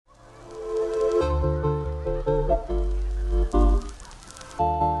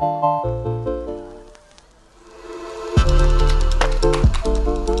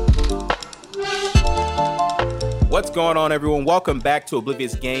going on, everyone? Welcome back to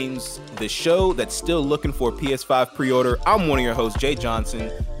Oblivious Games, the show that's still looking for a PS5 pre-order. I'm one of your hosts, Jay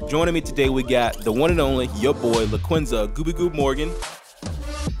Johnson. Joining me today, we got the one and only, your boy, LaQuinza Gooby Goob Morgan.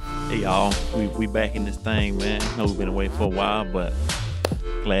 Hey, y'all. We back in this thing, man. I know we've been away for a while, but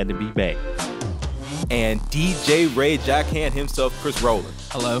glad to be back. And DJ Ray Jackhand himself, Chris Rowland.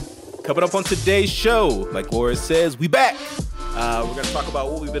 Hello. Coming up on today's show, like Laura says, we back. We're going to talk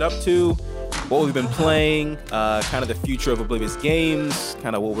about what we've been up to, what we've been playing, kind of the future of Oblivious Games,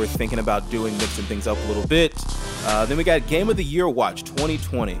 kind of what we're thinking about doing, mixing things up a little bit. Then we got Game of the Year Watch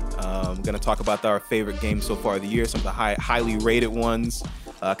 2020. I'm going to talk about our favorite games so far of the year, some of the highly rated ones,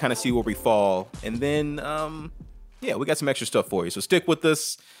 kind of see where we fall. And then, we got some extra stuff for you. So stick with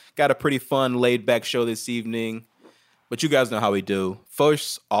us. Got a pretty fun, laid-back show this evening. But you guys know how we do.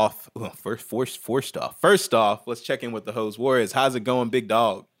 First off, let's check in with the host. Warriors, how's it going, big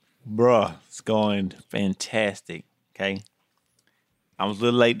dog? Bruh, it's going fantastic, okay? I was a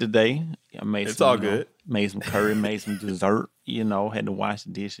little late today. I made it's all good. Made some curry, made some dessert, had to wash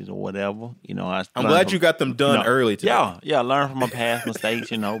the dishes or whatever. I'm glad you got them done early today. Yeah, learn from my past mistakes,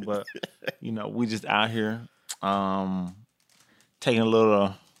 but, we just out here taking a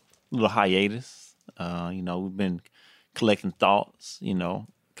little hiatus. We've been collecting thoughts,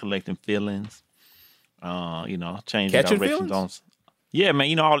 collecting feelings, changing Catching directions feelings? on. Yeah,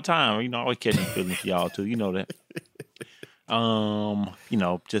 man, all the time. Always catching feelings for y'all too. You know that.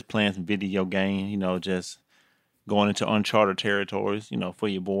 Just playing some video game, just going into uncharted territories, for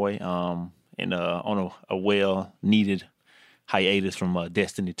your boy. And on a well needed hiatus from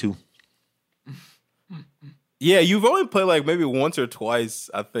Destiny 2. Yeah, you've only played like maybe once or twice,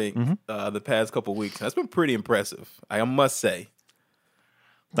 I think, the past couple weeks. That's been pretty impressive, I must say.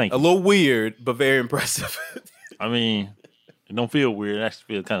 Thank you. A little weird, but very impressive. I mean, it don't feel weird. It actually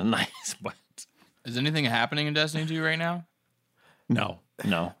feels kind of nice. But is anything happening in Destiny 2 right now? No.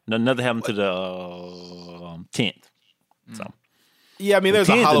 Nothing happened to the 10th. So yeah, I mean, there's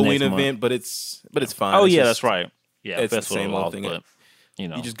a Halloween event, month. but it's fine. Oh, it's yeah, just, that's right. Yeah, it's the Festival same of old thing. But,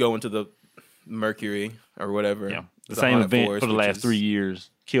 You just go into the Mercury or whatever. Yeah, the same event Forest, for the last 3 years.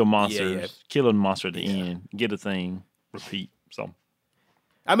 Kill monsters, Yeah. kill a monster at the end, get a thing, repeat. So,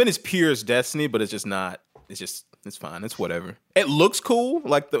 I mean, it's pure as Destiny, but it's just not. It's fine. It's whatever. It looks cool,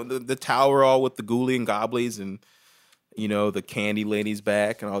 like the tower all with the ghoulie and goblies and the candy lady's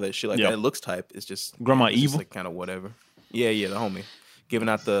back and all that shit like that. It looks type. It's just Grandma it's Evil, just like kind of whatever. Yeah, the homie giving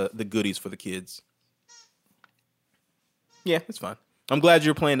out the goodies for the kids. Yeah, it's fine. I'm glad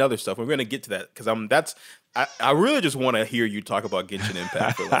you're playing other stuff. We're gonna get to that because I really just want to hear you talk about Genshin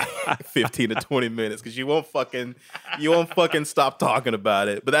Impact for like 15 to 20 minutes because you won't fucking stop talking about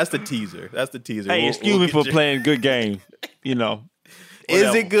it. But that's the teaser. Hey, excuse me for playing a good game.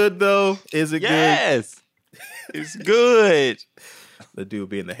 Is it good though? Is it good? Yes, it's good. The dude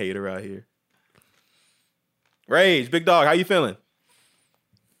being the hater out here. Rage, big dog, how you feeling?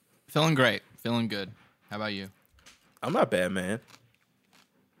 Feeling great. Feeling good. How about you? I'm not bad, man.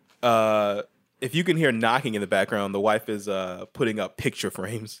 If you can hear knocking in the background, the wife is putting up picture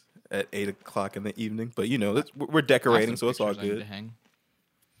frames at 8:00 in the evening. But we're decorating, so it's all good.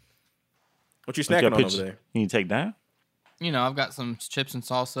 What you snacking on over there? Can you take that? I've got some chips and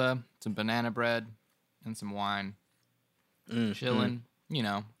salsa, some banana bread, and some wine. Chilling.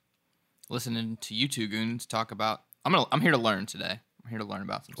 Listening to you two goons talk about. I'm here to learn today. I'm here to learn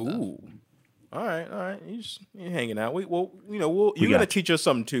about some stuff. Ooh. All right. You're hanging out. You're gonna teach us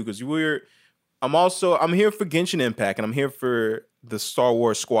something too, because I'm here for Genshin Impact, and I'm here for the Star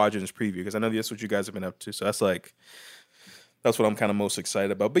Wars Squadrons preview, because I know that's what you guys have been up to. So that's what I'm kind of most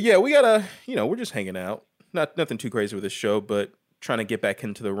excited about. But yeah, we gotta, we're just hanging out. Nothing too crazy with this show, but trying to get back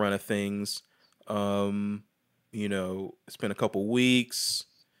into the run of things. It's been a couple weeks.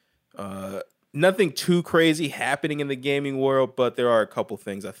 Nothing too crazy happening in the gaming world, but there are a couple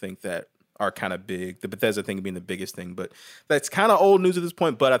things I think that are kind of big. The Bethesda thing being the biggest thing, but that's kind of old news at this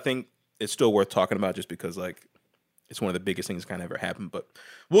point. But I think it's still worth talking about just because it's one of the biggest things that kind of ever happened. But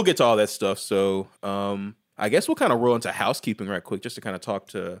we'll get to all that stuff. So I guess we'll kind of roll into housekeeping right quick, just to kind of talk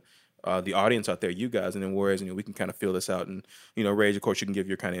to the audience out there, you guys, and then whereas we can kind of fill this out. And Rage, of course, you can give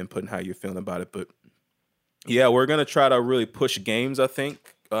your kind of input and how you're feeling about it. But yeah, we're gonna try to really push games, I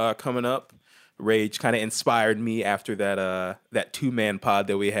think, coming up. Rage kind of inspired me after that 2-man pod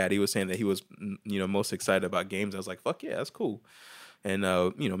that we had. He was saying that he was most excited about games. I was like, fuck yeah, that's cool. And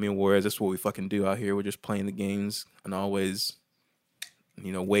me and Warriors, that's what we fucking do out here. We're just playing the games and always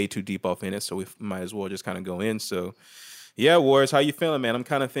way too deep off in it, so we might as well just kind of go in. So yeah, Warriors, how you feeling, man? I'm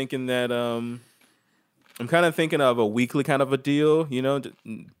kind of thinking that I'm kind of thinking of a weekly kind of a deal,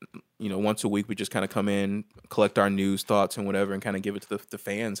 once a week we just kind of come in, collect our news, thoughts, and whatever, and kind of give it to the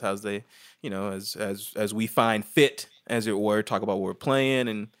fans as they, as we find fit, as it were, talk about what we're playing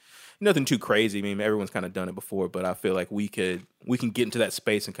and nothing too crazy. I mean, everyone's kind of done it before, but I feel like we can get into that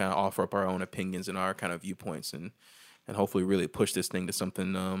space and kind of offer up our own opinions and our kind of viewpoints and hopefully really push this thing to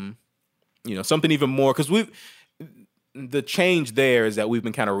something, something even more, because the change there is that we've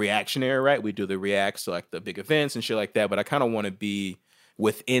been kind of reactionary, right? We do the reacts to like the big events and shit like that, but I kind of want to be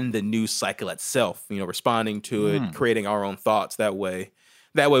within the news cycle itself, responding to it, creating our own thoughts that way.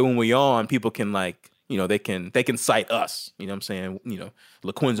 That way when we're on, people can they can cite us. You know what I'm saying?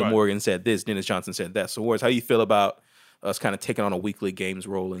 LaQuinza Morgan said this, Dennis Johnson said that. So Wars, how do you feel about us kind of taking on a weekly games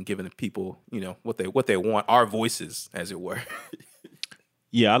role and giving the people, what they want, our voices, as it were?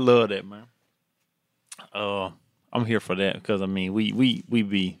 Yeah, I love that, man. I'm here for that because I mean we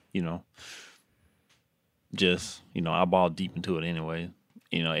be just I ball deep into it anyway.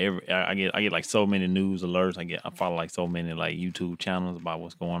 I get like so many news alerts. I follow like so many like YouTube channels about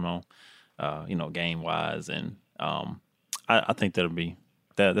what's going on, game wise, and I think that'll be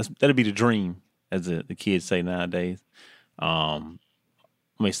the dream, as the kids say nowadays. I'm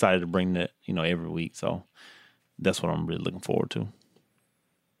excited to bring that every week, so that's what I'm really looking forward to.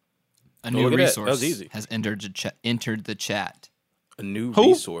 A new resource has entered the chat. A new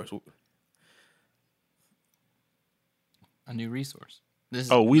resource. A new resource.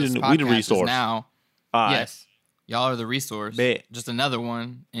 We the resource now. Yes, y'all are the resource. Bet. Just another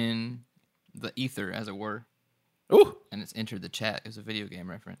one in the ether, as it were. Ooh. And it's entered the chat. It was a video game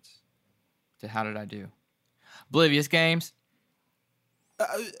reference to How Did I Do? Oblivious Games.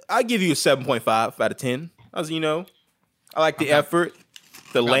 I give you a 7.5 out of 10. As I like the effort.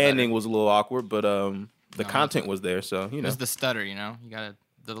 The landing was a little awkward, but the content was there, so It was the stutter, the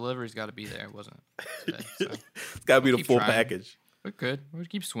delivery's got to be there, wasn't it? Today, so. It's got to be the full package. We could. We'll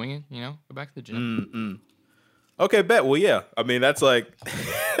keep swinging, go back to the gym. Okay, bet. Well, yeah. I mean, that's like,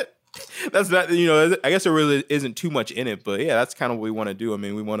 that's not, I guess there really isn't too much in it, but yeah, that's kind of what we want to do. I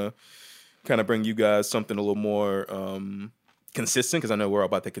mean, we want to kind of bring you guys something a little more consistent, because I know we're all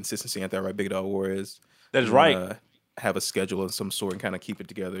about the consistency. Ain't that right, Big Dog Warriors? That is right. Have a schedule of some sort and kind of keep it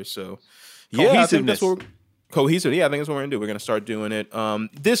together. So, yeah, I think that's what cohesive. Yeah, I think that's what we're gonna do. We're gonna start doing it.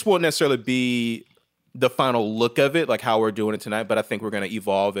 This won't necessarily be the final look of it, like how we're doing it tonight, but I think we're gonna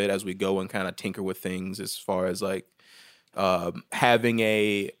evolve it as we go and kind of tinker with things as far as like having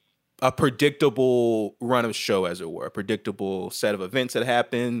a predictable run of show, as it were, a predictable set of events that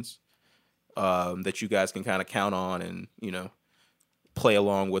happens that you guys can kind of count on and play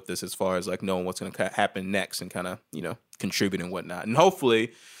along with this as far as like knowing what's going to happen next and kind of contribute and whatnot. And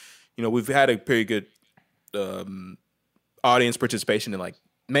hopefully we've had a pretty good audience participation in like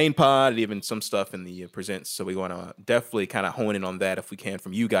main pod and even some stuff in the presents, so we want to definitely kind of hone in on that if we can,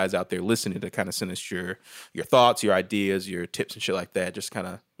 from you guys out there listening, to kind of send us your thoughts, your ideas, your tips and shit like that. Just kind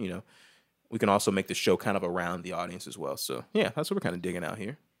of we can also make the show kind of around the audience as well. So yeah, that's what we're kind of digging out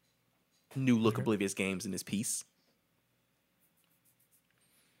here. New look Oblivious Games in this piece.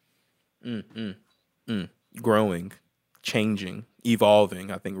 Growing, changing, evolving.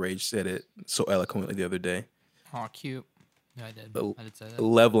 I think Rage said it so eloquently the other day. Oh, cute. Yeah, I did. I did say that.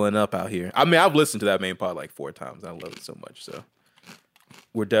 Leveling up out here. I mean, I've listened to that main pod like 4 times. I love it so much. So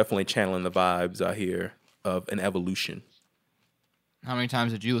we're definitely channeling the vibes out here of an evolution. How many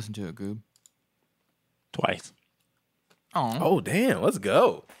times did you listen to it, Goob? Twice. Oh, damn. Let's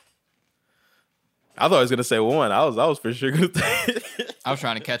go. I thought I was gonna say 1. I was for sure gonna say I was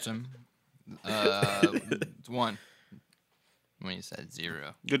trying to catch him. It's 1. When you said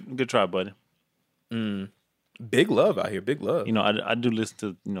 0. Good try, buddy. Big love out here. Big love. I do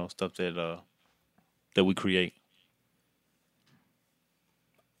listen to stuff that we create.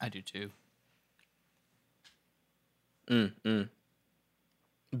 I do too.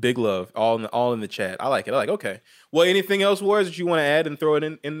 Big love, all in the chat. I like it. Okay. Well, anything else, Wars, that you want to add and throw it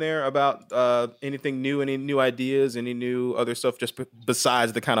in there about anything new, any new ideas, any new other stuff, just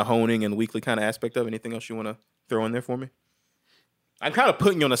besides the kind of honing and weekly kind of aspect of anything else you want to throw in there for me? I'm kind of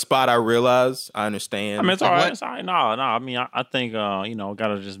putting you on the spot. I realize. I understand. I mean, it's all right. It's all right. No. I mean, I think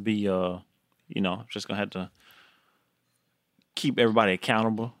gotta just be just gonna have to keep everybody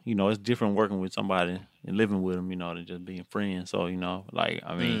accountable. It's different working with somebody and living with them, than just being friends. So, just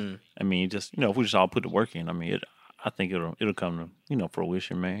if we just all put the work in, I think it'll come to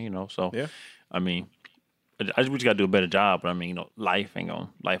fruition, man. So yeah. I mean, we just gotta do a better job. But life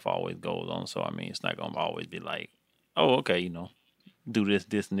always goes on. So it's not gonna always be like, oh, okay, do this,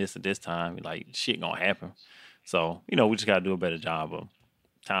 and this at this time. Like shit gonna happen. So we just gotta do a better job of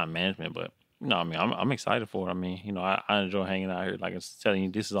time management. But No, I mean, I'm excited for it. I mean, I enjoy hanging out here. Like I was telling you,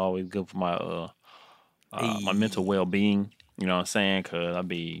 this is always good for my mental well being. You know what I'm saying? Cause I'll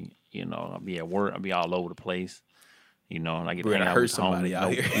be at work, I'll be all over the place. And I get to hang out with somebody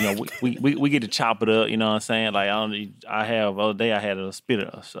out here. We get to chop it up. You know what I'm saying? Like I have the other day I had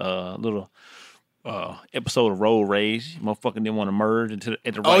a little episode of Road Rage. Motherfucker didn't want to merge at the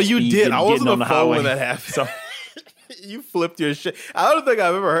right speed. Oh, you did. I wasn't on the phone when that happened. So you flipped your shit. I don't think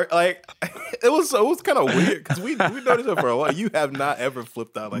I've ever heard. Like it was kind of weird because we noticed it for a while. You have not ever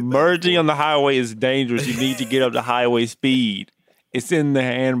flipped out like that. Merging on the highway is dangerous. You need to get up to highway speed. It's in the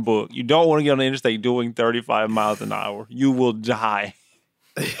handbook. You don't want to get on the interstate doing 35 miles an hour. You will die.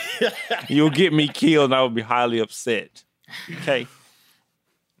 You'll get me killed, and I will be highly upset. Okay?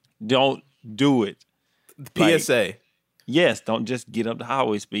 Don't do it. PSA. Yes, don't just get up to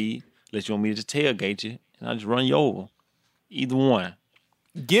highway speed unless you want me to just tailgate you, and I'll just run you over. Either one.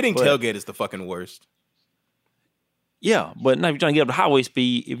 Getting tailgate is the fucking worst. Yeah, but now if you're trying to get up to highway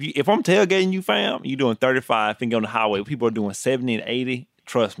speed, if I'm tailgating you, fam, you're doing 35 and get on the highway. People are doing 70 and 80.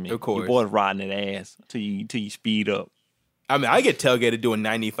 Trust me, of course, your boy's riding that ass till you speed up. I mean, I get tailgated doing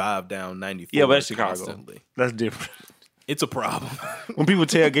 95 down 94. Yeah, but that's Chicago. Constantly. That's different. It's a problem. When people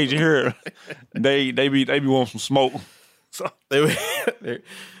tailgate you here, they be wanting some smoke. So there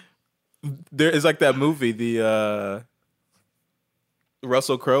is like that movie, the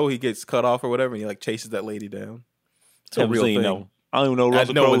Russell Crowe. He gets cut off or whatever, and he like chases that lady down. It's a real thing. No. I don't even know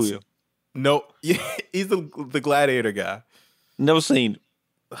Russell Crowe is. No, he's the gladiator guy. Never seen it.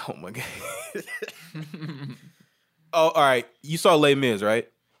 Oh my god. Oh, all right. You saw Les Mis, right?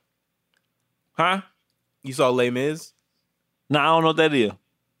 Huh? You saw Les Mis? No, I don't know what that is.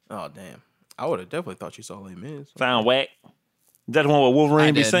 Oh damn! I would have definitely thought you saw Les Mis. Sound whack. Is that the one where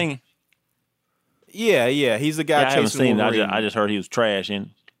Wolverine be singing? Yeah. He's the guy chasing Wolverine. I just heard he was trash.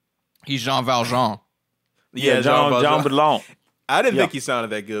 He's Jean Valjean. Yeah, Jean Blanc. I didn't think he sounded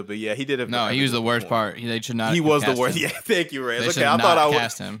that good, but yeah, he did. No, he was the worst part. They should not. He was the worst. Yeah, thank you, Ray. Okay, I thought I would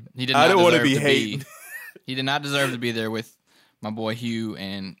cast him. He did not. I didn't want to be hating. He did not deserve to be there with my boy Hugh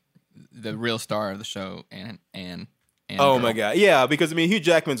and the real star of the show, and oh my god, yeah, because I mean Hugh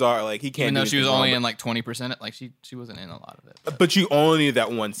Jackman's art, like he can't. Even though she was only in like 20%, like she wasn't in a lot of it. But you only need that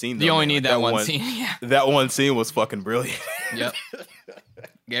one scene. You only need that one scene. Yeah, that one scene was fucking brilliant. Yep.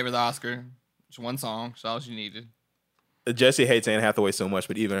 Gave her the Oscar. Just one song. That's all she needed. Jesse hates Anne Hathaway so much,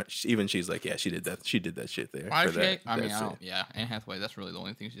 but even she's like, yeah, she did that shit there. Why yeah, Anne Hathaway. That's really the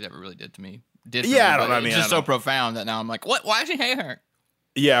only thing she's ever really did to me. I don't know. It's just so profound that now I'm like, what? Why does she hate her?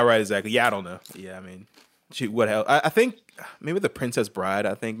 Yeah, right. Exactly. Yeah, I don't know. Yeah, I mean, what hell? I think maybe The Princess Bride.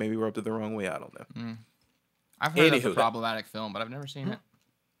 I think maybe rubbed it the wrong way. I don't know. I've heard it's a problematic film, but I've never seen it.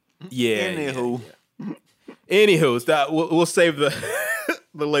 Yeah. Anywho, that we'll save the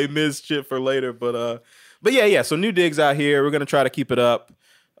the Les Mis shit for later, but yeah. So New Digs out here. We're gonna try to keep it up.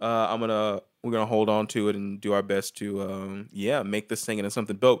 We're gonna hold on to it and do our best to make this thing into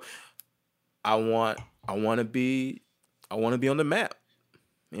something dope. I want to be on the map.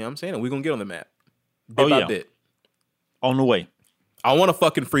 You know what I'm saying? And we're gonna get on the map. Bit by bit. On the way. I want a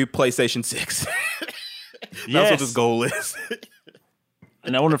fucking free PlayStation 6. That's what this goal is.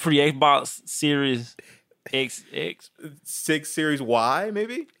 And I want a free Xbox Series X 6 Series Y,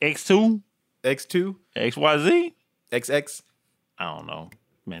 maybe? X2? X2? XYZ? XX? I don't know.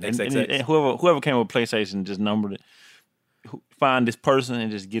 Man, XXX. And whoever came up with PlayStation just numbered it. Find this person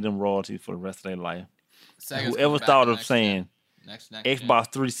and just give them royalties for the rest of their life. Sega's whoever thought of saying next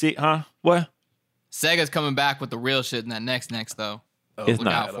Xbox 360, huh? What? Sega's coming back with the real shit in that next though. It's look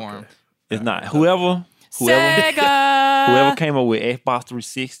not. out for him. It's not. Whoever came up with Xbox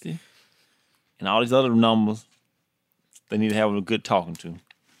 360 and all these other numbers, they need to have a good talking to.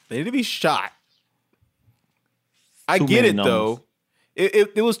 They need to be shot. I get it though.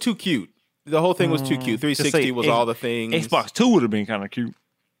 It was too cute. The whole thing was too cute. 360 was all the things. Xbox 2 would have been kind of cute.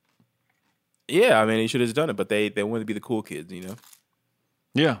 Yeah, I mean, he should have done it, but they wanted to be the cool kids, you know?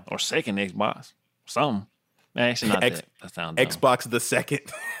 Yeah, or second Xbox. Something. Actually, not that. That sounds dumb. Xbox the second.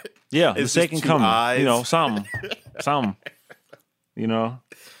 Yeah, the second coming. Eyes. You know, something. You know?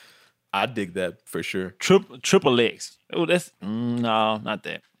 I dig that for sure. Triple X. Oh, that's... no, not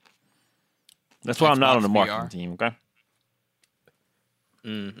that. That's why Xbox I'm not on the marketing team, okay?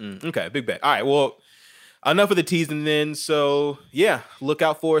 Okay, big bet. All right, well, enough of the teasing then. So, yeah, look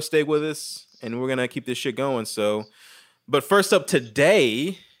out for us, stay with us, and we're going to keep this shit going. So, but first up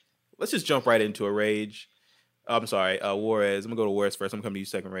today, let's just jump right into a Rage. I'm sorry, Juarez. I'm going to go to Juarez first. I'm coming to you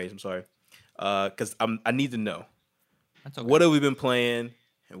second, Rage. I'm sorry. Because I need to know. That's okay. What have we been playing?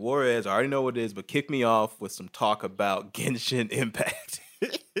 And Juarez, I already know what it is, but kick me off with some talk about Genshin Impact.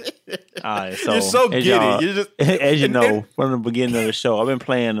 All right, so You're so as giddy. You're just as you know from the beginning of the show, I've been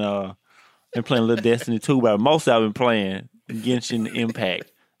playing a little Destiny 2, but mostly I've been playing Genshin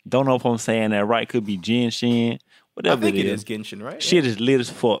Impact. Don't know if I'm saying that right. Could be Genshin, I whatever think it it is. is Genshin, right? Shit is lit as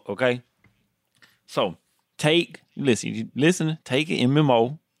fuck. Okay, so take an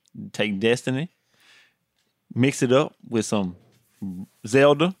MMO, take Destiny, mix it up with some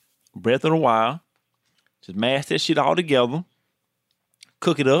Zelda, Breath of the Wild. Just mash that shit all together,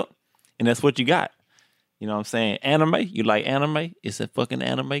 cook it up, and that's what you got. You know what I'm saying? Anime, you like anime? It's a fucking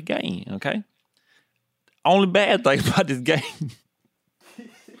anime game, okay? Only bad thing about this game,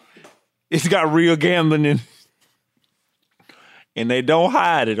 it's got real gambling in it. And they don't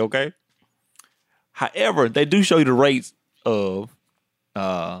hide it, okay? However, they do show you the rates of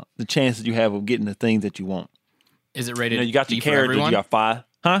the chances you have of getting the things that you want. Is it rated? You got D your for characters, everyone? you got 5.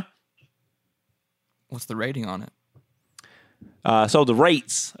 Huh? What's the rating on it? So the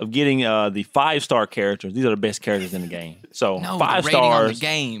rates of getting the 5-star characters, these are the best characters in the game. So No, 5 the rating on the stars.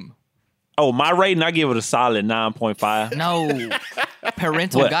 game. Oh, my rating, I give it a solid 9.5. No,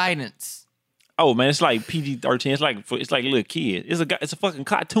 parental What? guidance. Oh man, it's like PG-13. It's like a little kid. It's a fucking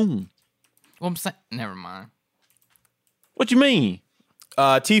cartoon. Well, I'm saying, never mind. What you mean?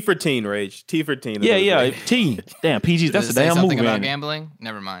 T for teen, Rage. T for teen. Yeah. T. Damn, PG. Does That's it a say damn something movie. about ain't it? gambling?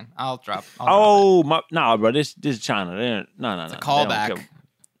 Never mind. I'll drop it. Oh my, nah, bro. This is China. No. It's a callback.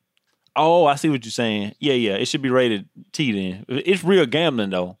 Oh, I see what you're saying. Yeah. It should be rated T then. It's real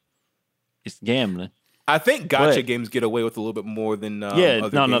gambling though. It's gambling. I think gotcha But- games get away with a little bit more than Yeah, other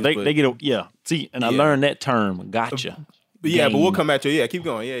no, games, but, they get a See, and I Yeah. learned that term. Gotcha. but yeah, but game. we'll come at you. Yeah, keep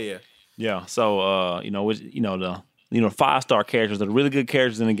going. Yeah. Yeah. So the 5-star characters are the really good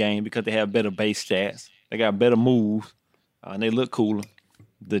characters in the game because they have better base stats. They got better moves, and they look cooler.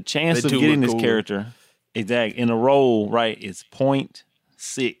 The chance They of do getting look this cooler. character in a role, right, is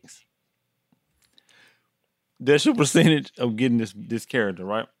 0.6. That's your percentage of getting this character,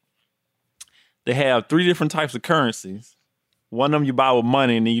 right? They have 3 different types of currencies. One of them you buy with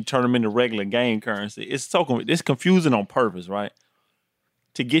money, and then you turn them into regular game currency. It's confusing on purpose, right?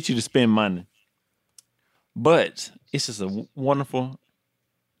 To get you to spend money. But it's just a wonderful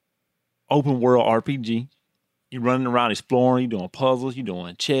open world RPG. You're running around exploring, you're doing puzzles, you're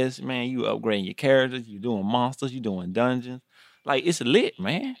doing chess, man. You upgrading your characters, you're doing monsters, you're doing dungeons. Like, it's lit,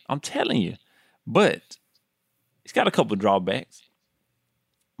 man. I'm telling you. But it's got a couple drawbacks.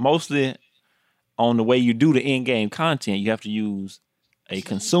 Mostly on the way you do the in-game content, you have to use a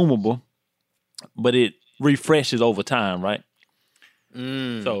consumable, but it refreshes over time, right?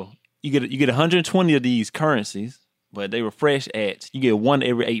 So you get 120 of these currencies, but they refresh you get 1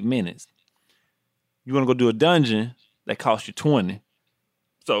 every 8 minutes. You want to go do a dungeon that costs you 20.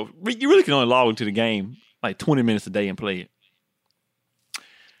 So you really can only log into the game like 20 minutes a day and play it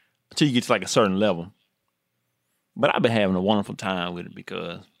until you get to like a certain level. But I've been having a wonderful time with it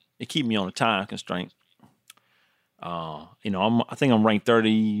because it keeps me on a time constraint. I think I'm ranked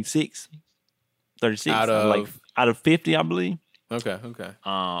 36 Out of- out of 50, I believe. Okay.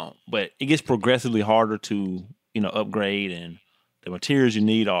 But it gets progressively harder to, upgrade, and the materials you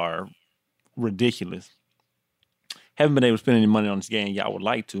need are ridiculous. Haven't been able to spend any money on this game yet. I would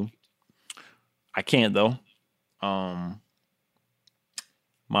like to. I can't though.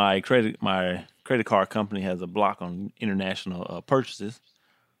 My credit card company has a block on international purchases.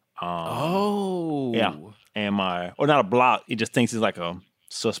 Yeah, and not a block. It just thinks it's like a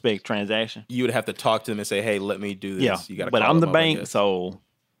suspect transaction. You would have to talk to them and say, "Hey, let me do this." Yeah, You got. but I'm the them up, I bank, guess. so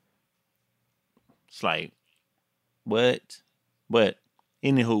it's like, what? But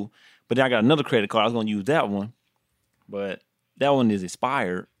anywho, but then I got another credit card. I was gonna use that one, but that one is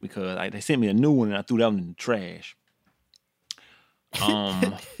expired because they sent me a new one and I threw that one in the trash.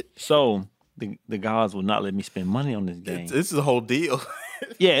 So the guys will not let me spend money on this game. This is a whole deal.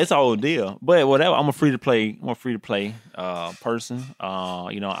 Yeah, it's a whole deal. But whatever, I'm a free to play person.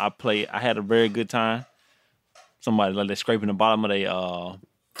 I had a very good time. Somebody like they're scraping the bottom of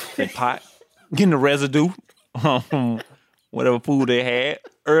their pot, getting the residue, whatever food they had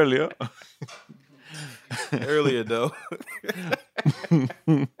earlier. Earlier though.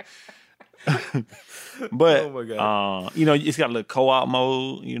 But Oh my God. it's got a little co-op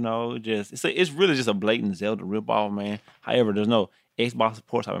mode. It's really just a blatant Zelda ripoff, man. However, there's no Xbox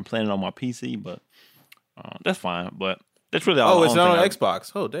support. So I've been playing it on my PC, but that's fine. But that's really all. Oh, it's the only not on thing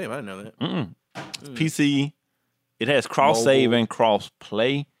Xbox. Oh, damn, I didn't know that. PC. It has cross save Mobile. and cross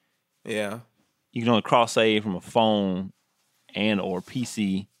play. Yeah. You can only cross save from a phone and or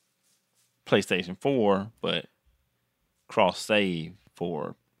PC, PlayStation 4, but cross save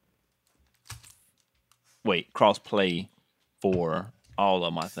for cross play for all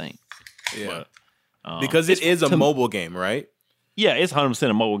of them, I think. Yeah. But, because it is a mobile game, right? Yeah, it's 100%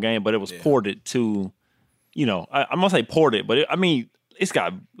 a mobile game, but it was ported to, I'm going to say ported, but it's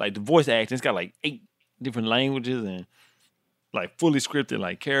got like the voice acting. It's got like 8 different languages and like fully scripted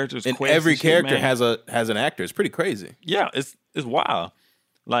like characters. And every character has an actor. It's pretty crazy. Yeah, it's wild.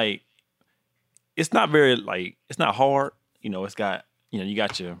 Like, it's not very it's not hard. It's got you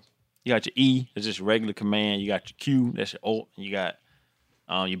got your E, it's just regular command. You got your Q, that's your ult. And you got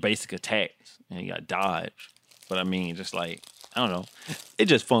your basic attacks, and you got dodge. But I mean, just like, I don't know, it's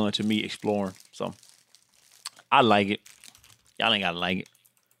just fun to me exploring. So I like it. Y'all ain't gotta like it.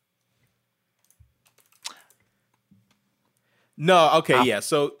 No, okay, yeah.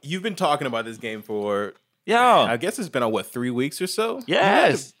 So you've been talking about this game for I guess it's been on 3 weeks or so.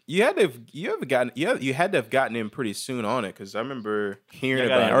 Yes, you had to have gotten in pretty soon on it because I remember hearing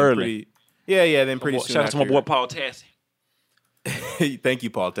about it early. Then pretty soon. Shout out to my boy Paul Tassi. Thank you,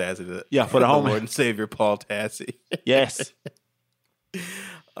 Paul Tassi. For the homie. Lord and Savior Paul Tassi. Yes.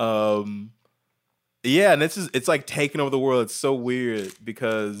 Yeah, and it's like taking over the world. It's so weird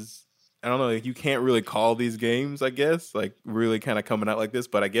because I don't know, you can't really call these games, I guess, like really kind of coming out like this,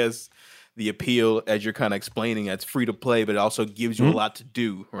 but I guess the appeal, as you're kind of explaining, it's free to play, but it also gives you a lot to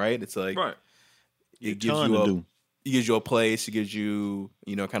do, right? It's like it gives you a place, it gives you,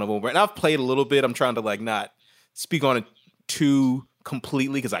 kind of over. And I've played a little bit. I'm trying to like not speak on it too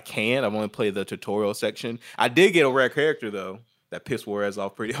completely because I can't. I've only played the tutorial section. I did get a rare character though that pissed Juarez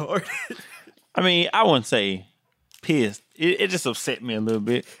off pretty hard. I mean, I wouldn't say pissed. It just upset me a little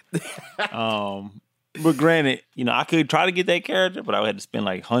bit. But granted, I could try to get that character, but I would have to spend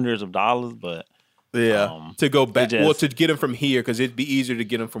like hundreds of dollars. But to go back, to get him from here, because it'd be easier to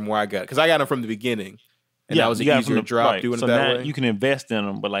get him from where I got, because I got him from the beginning, and that was an easier drop doing it that way. You can invest in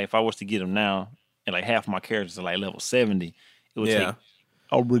them, but like if I was to get them now, and like half of my characters are like level 70, it would take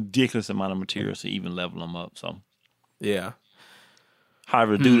a ridiculous amount of materials to even level them up. So yeah.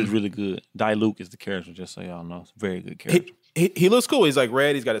 However, the dude is really good. Diluc is the character, just so y'all know. It's a very good character. He looks cool. He's like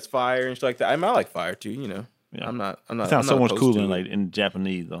red. He's got his fire and shit like that. I mean, I like fire too. Yeah. I'm not. It sounds so much cooler in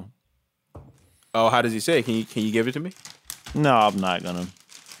Japanese though. Oh, how does he say? Can you give it to me? No, I'm not gonna.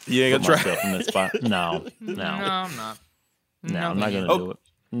 You ain't gonna try in that spot. No, I'm not. No, I'm not gonna do it.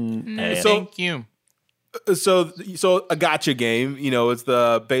 No, thank you. So a gacha game,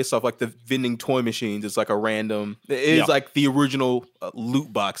 it's based off like the vending toy machines. It's like a random. It is like the original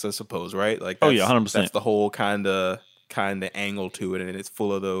loot box, I suppose, right? Like 100%. That's the whole kind of angle to it, and it's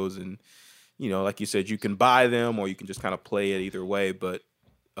full of those. And like you said, you can buy them or you can just kind of play it either way. But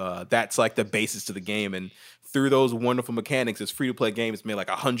that's like the basis to the game, and through those wonderful mechanics, this free to play game has made like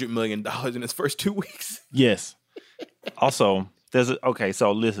 $100 million in its first 2 weeks. Yes. Also,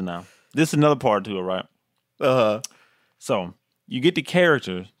 so listen now. This is another part to it, right? So you get the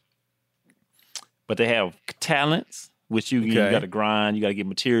characters, but they have talents, which you got to grind. You got to get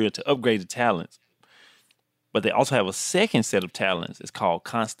material to upgrade the talents. But they also have a second set of talents. It's called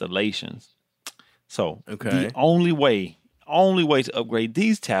constellations. So the only way to upgrade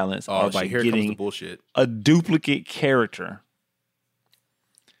these talents are by getting a duplicate character.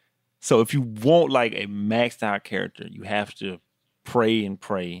 So if you want like a maxed out character, you have to pray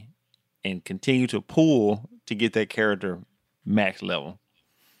and continue to pull to get that character max level.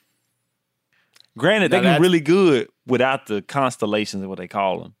 Granted, they can be really good without the constellations, is what they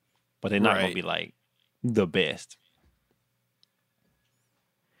call them, but they're not going to be like the best.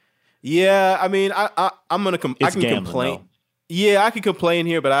 Yeah, I mean, I'm gonna I can complain. Though. Yeah, I can complain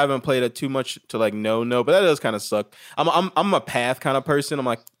here, but I haven't played it too much to like no. But that does kind of suck. I'm a path kind of person. I'm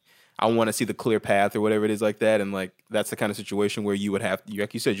like, I want to see the clear path or whatever it is like that, and like that's the kind of situation where you would have,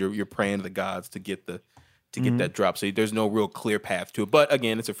 like you said, you're praying to the gods to get that drop. So there's no real clear path to it. But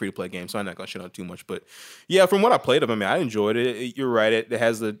again, it's a free to play game, so I'm not gonna shit on it too much. But yeah, from what I played of it, I mean, I enjoyed it. You're right. It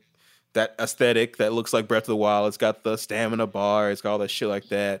has that aesthetic that looks like Breath of the Wild. It's got the stamina bar. It's got all that shit like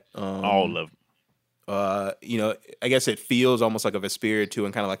that. All of them. I guess it feels almost like a Vesperia too,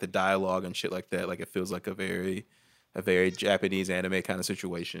 and kind of like the dialogue and shit like that. Like it feels like a very Japanese anime kind of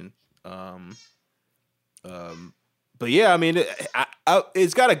situation. But yeah, I mean,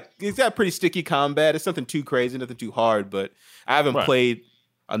 it's got pretty sticky combat. It's nothing too crazy, nothing too hard. But I haven't played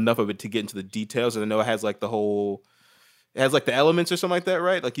enough of it to get into the details. And I know it has like the elements or something like that,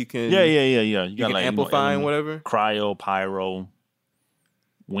 right? Like you can You got like amplify and whatever, cryo, pyro,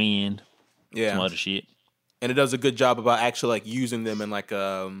 wind, some other shit. And it does a good job about actually like using them in like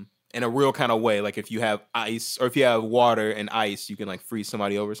in a real kind of way. Like if you have ice or if you have water and ice, you can like freeze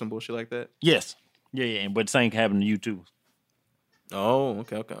somebody over, some bullshit like that. Yes. Yeah. But same happened to you too. Oh,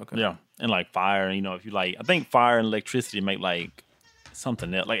 okay. Yeah. And like fire, if you like, I think fire and electricity make like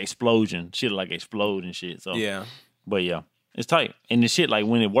something else, like explosion shit, like explode and shit. So Yeah. but yeah, it's tight. And the shit, like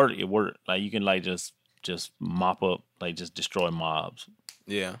when it worked. Like you can like just mop up, like just destroy mobs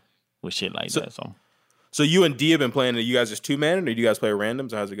Yeah. with shit like that. So you and D have been playing. Are you guys just 2-man, or do you guys play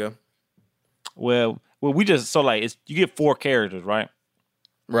randoms, or how's it go? Well, we just like you get 4 characters, right?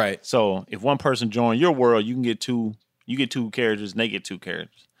 Right. So if one person joins your world, you get two characters, and they get 2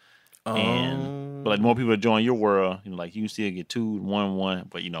 characters. And but like more people join your world, like you can still get 2, 1,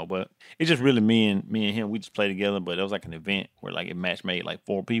 but but it's just really me and him. We just play together, but it was like an event where like it match made like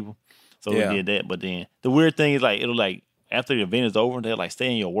 4 people, so we did that. But then the weird thing is like it'll like after the event is over, they'll like stay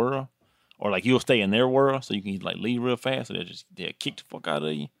in your world, or like you'll stay in their world, so you can like leave real fast. So they'll kick the fuck out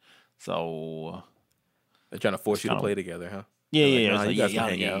of you. So they're trying to force you to play together, huh? Yeah, like, you guys can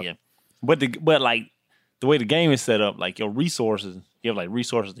hang out. But like the way the game is set up, like your resources, you have like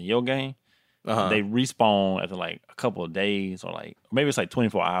resources in your game. They respawn after like a couple of days, or like maybe it's like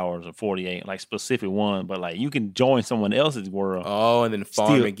 24 hours or 48, like specific one. But like you can join someone else's world. Oh, and then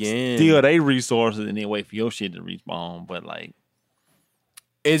farm again. Steal their resources and then wait for your shit to respawn. But like,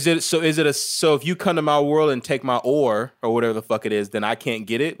 so if you come to my world and take my ore or whatever the fuck it is, then I can't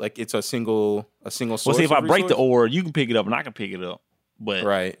get it? Like it's a single source? Well, see, if I break the ore, you can pick it up and I can pick it up.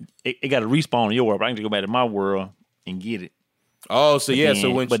 But it got to respawn in your world. But I can just go back to my world and get it. Oh, so Then,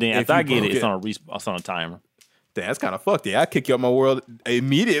 so but then after I get it, it's on a timer. Damn, that's kind of fucked. Yeah, I kick you out my world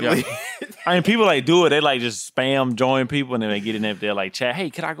immediately. Yeah. I mean, people like do it. They like just spam join people, and then they get in there. They're like, chat, hey,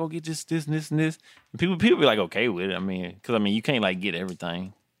 could I go get this, and this, and this? And people be like, okay with it. I mean, because you can't like get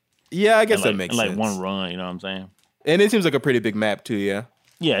everything. Yeah, I guess that makes sense. Like one run, you know what I'm saying? And it seems like a pretty big map too. Yeah.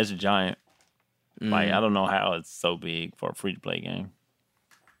 Yeah, it's a giant. Like I don't know how it's so big for a free to play game.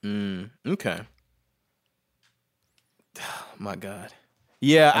 Okay. Oh, my God.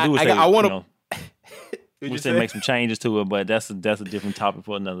 Yeah, I want to. We should make some changes to it, but that's a different topic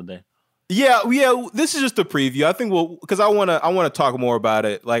for another day. Yeah. This is just a preview. I think because I want to talk more about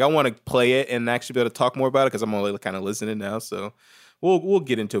it. Like I want to play it and actually be able to talk more about it because I'm only kind of listening now. So we'll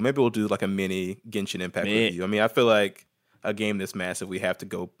get into it. Maybe we'll do like a mini Genshin Impact review. I mean, I feel like a game this massive, we have to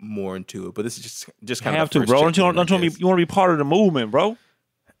go more into it. But this is just kind of have to, bro. Don't you want to be part of the movement, bro?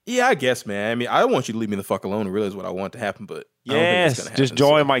 Yeah, I guess, man. I mean, I want you to leave me the fuck alone and realize what I want to happen, but yes, I don't think it's gonna happen, just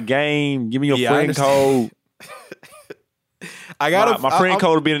join my game. Give me your friend code. I got my friend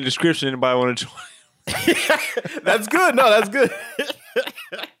code will be in the description. Anybody want to join? That's good. No, that's good.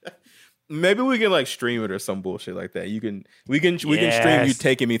 Maybe we can like stream it or some bullshit like that. We can stream you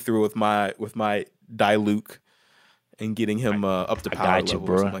taking me through with my Diluc and getting him up to power level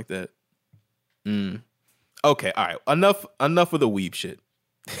or something like that. Okay, all right. Enough of the weeb shit.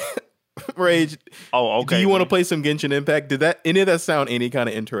 Rage. Oh, okay. Do you want to play some Genshin Impact? Did any of that sound any kind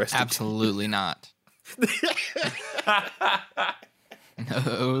of interesting? Absolutely not.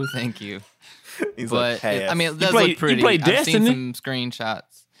 No, thank you. But I mean, it does look pretty. You play Destiny? I've seen some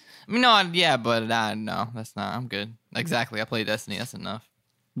screenshots. I mean, no, but no, that's not. I'm good. Exactly. I play Destiny. That's enough.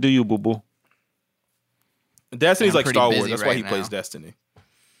 Do you, boo boo? Destiny's like Star Wars. That's why he plays Destiny.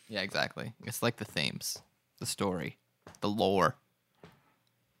 Yeah, exactly. It's like the themes, the story, the lore.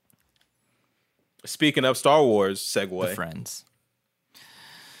 Speaking of Star Wars, segue. The friends.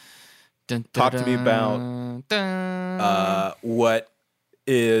 Talk to me about what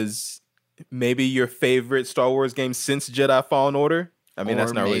is maybe your favorite Star Wars game since Jedi Fallen Order. I mean,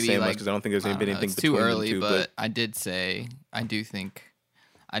 that's not really saying much because I don't think there's been anything between too early, them two, but I did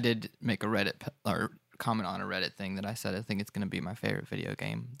make a Reddit or comment on a Reddit thing that I said I think it's going to be my favorite video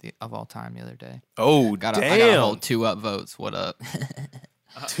game of all time the other day. Oh, damn. I got a whole 2 up votes. What up?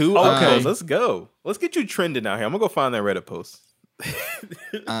 2 up votes. Let's go. Let's get you trending out here. I'm going to go find that Reddit post.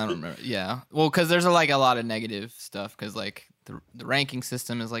 I don't remember. Yeah. Well, because there's like a lot of negative stuff because like the ranking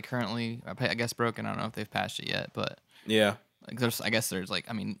system is like currently, I guess, broken. I don't know if they've patched it yet, but yeah. Like there's like,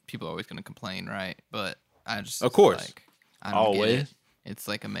 I mean, people are always going to complain, right? But I just, of course, like, I don't get it. It's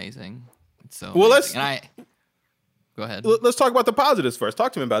like amazing. It's so well. Amazing. Go ahead. Let's talk about the positives first.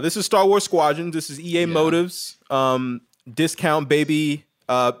 Talk to me about it. This is Star Wars Squadron. This is EA Motives. Discount baby.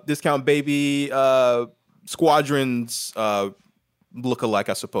 Squadrons. Look-alike,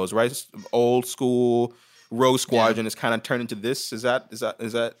 I suppose. Right. Old school Rogue Squadron is kind of turned into this. Is that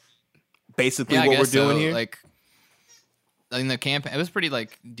basically what we're doing here? Like. In the campaign, it was pretty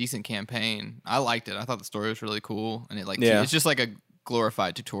like decent campaign. I liked it. I thought the story was really cool, and it's just like a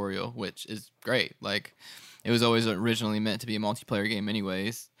glorified tutorial, which is great. Like it was always originally meant to be a multiplayer game,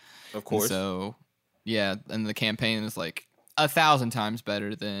 anyways. Of course. And so yeah, and the campaign is like 1,000 times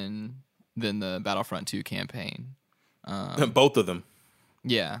better than the Battlefront 2 campaign. Both of them.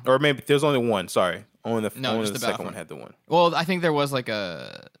 Yeah. Or maybe there's only one. Sorry. Only the No, just the the second one Battlefront. had the one. Well, I think there was like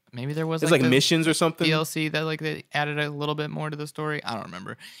a maybe there was It's like the missions or something. DLC that like they added a little bit more to the story. I don't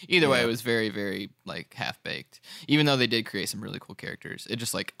remember. Either way, Yeah. it was very very like half baked. Even though they did create some really cool characters, it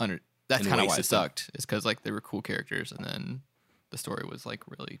just like that's And kind of why it wasted them. sucked. Is because like they were cool characters and then the story was like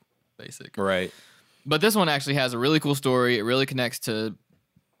really basic. Right. But this one actually has a really cool story. It really connects to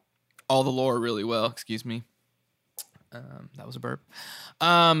all the lore really well. Excuse me. That was a burp.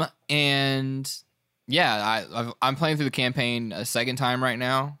 And yeah, I'm playing through the campaign a second time right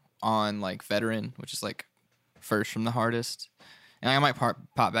now on like veteran, which is like first from the hardest. And I might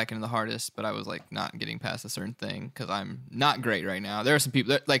pop back into the hardest, but I was like not getting past a certain thing because I'm not great right now. There are some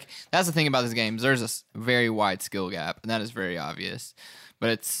people like that's the thing about this game. There's a very wide skill gap, and that is very obvious. But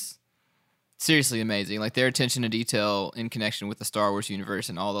it's seriously amazing. Like their attention to detail in connection with the Star Wars universe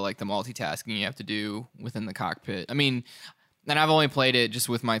and all the like the multitasking you have to do within the cockpit. I mean, and I've only played it just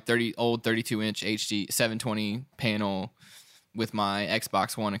with my 32-inch HD 720 panel with my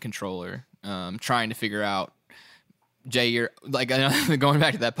Xbox One and controller, trying to figure out. Jay, you're like going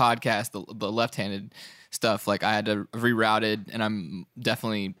back to that podcast, the left-handed stuff. Like I had to reroute it, and I'm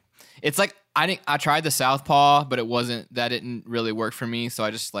definitely. It's like I tried the southpaw, but that didn't really work for me. So I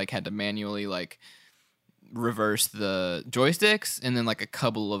just like had to manually like reverse the joysticks, and then like a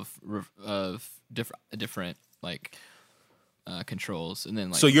couple of different like controls, and then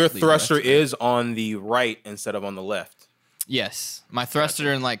like. So your leave the rest thruster of it. is on the right instead of on the left. Yes, my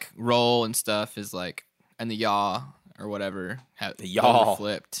thruster and like roll and stuff is like, and the yaw or whatever, The yaw. those are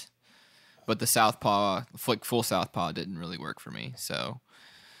flipped. But the southpaw, full southpaw, didn't really work for me. So,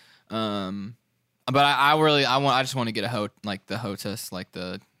 but I just want to get the HOTAS, like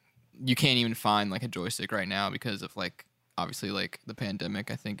you can't even find like a joystick right now because of like obviously like the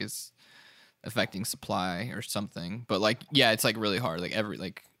pandemic I think is affecting supply or something. But like yeah, it's like really hard. Like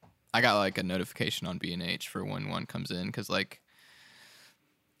I got like a notification on B&H for when one comes in because like.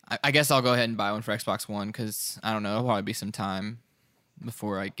 I guess I'll go ahead and buy one for Xbox One because I don't know, it'll probably be some time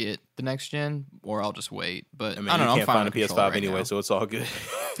before I get the next gen, or I'll just wait. But I mean, I don't know. you I'm can't find a fine with PS5 controller right anyway, now. so it's all good.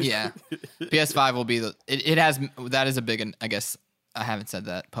 Yeah, PS5 will be it has that is a big. I guess I haven't said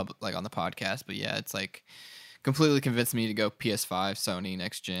that like on the podcast, but yeah, it's like completely convinced me to go PS5 Sony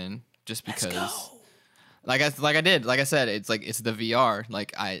next gen just because. Like I said, it's like it's the VR.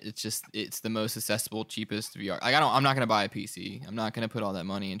 Like it's the most accessible, cheapest VR. Like I'm not gonna buy a PC. I'm not gonna put all that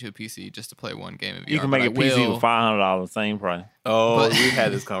money into a PC just to play one game of VR. You can make a but I PC will- for $500, same price. Oh, But- we've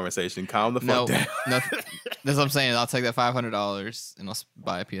had this conversation. Calm the fuck down. No, that's what I'm saying. I'll take that $500 and I'll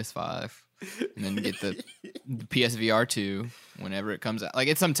buy a PS5 and then get the PSVR 2 whenever it comes out. Like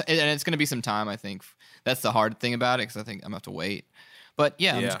and it's gonna be some time. I think that's the hard thing about it because I think I'm gonna have to wait. But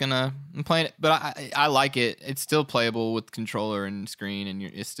yeah, I'm playing it. But I like it. It's still playable with controller and screen, and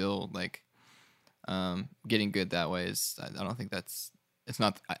it's still like getting good that way. I don't think it's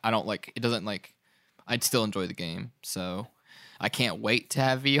not. I don't like. It doesn't like. I'd still enjoy the game. So I can't wait to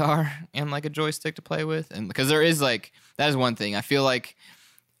have VR and like a joystick to play with, and because there is like that is one thing. I feel like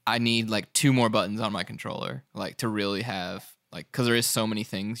I need like 2 more buttons on my controller, like to really have like because there is so many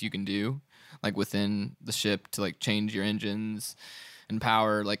things you can do like within the ship to like change your engines. And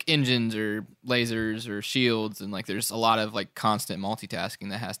power like engines or lasers or shields, and like there's a lot of like constant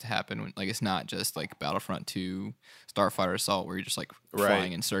multitasking that has to happen when, like it's not just like Battlefront 2 Starfighter Assault where you're just like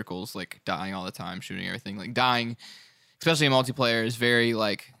flying in circles, like dying all the time, shooting everything. Like dying, especially in multiplayer, is very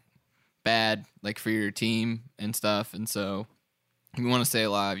like bad like for your team and stuff. And so you want to stay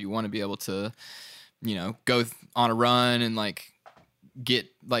alive, you want to be able to go on a run and like get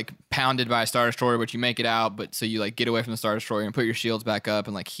like pounded by a Star Destroyer, but you make it out. But so you like get away from the Star Destroyer and put your shields back up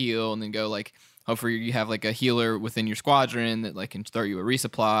and like heal, and then go like hopefully you have like a healer within your squadron that like can throw you a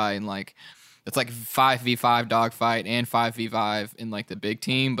resupply, and like it's like 5v5 dogfight and 5v5 in like the big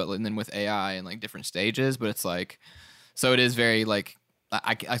team, but and then with AI and like different stages. But it's like so it is very like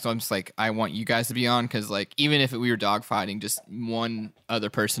so I'm just like I want you guys to be on because like even if we were dogfighting, just one other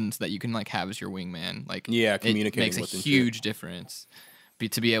person so that you can like have as your wingman, like communicating it makes a with them, huge difference.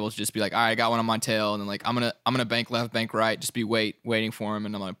 To be able to just be like, all right, I got one on my tail, and then like I'm gonna bank left, bank right, just be waiting for him,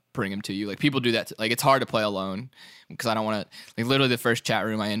 and I'm gonna bring him to you. Like people do that. Like it's hard to play alone because I don't want to. Like literally, the first chat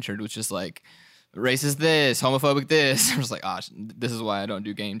room I entered was just like, racist this, homophobic this. I was like, this is why I don't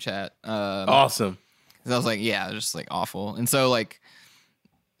do game chat. Awesome. I was like, yeah, it was just like awful, and so like.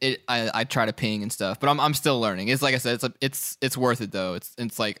 I try to ping and stuff, but I'm still learning. It's like I said, it's worth it though.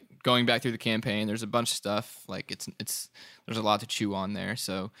 It's like going back through the campaign. There's a bunch of stuff like there's a lot to chew on there.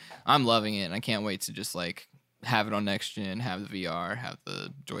 So I'm loving it, and I can't wait to just like have it on next gen, have the VR, have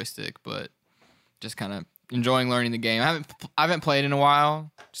the joystick, but just kind of enjoying learning the game. I haven't played in a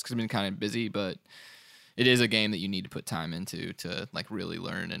while just because I've been kind of busy, but it is a game that you need to put time into to like really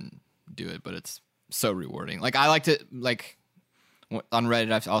learn and do it. But it's so rewarding. Like I like to like on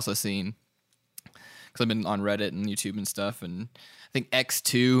Reddit. I've also seen because I've been on Reddit and YouTube and stuff, and I think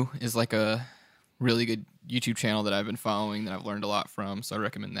X2 is like a really good YouTube channel that I've been following that I've learned a lot from. So I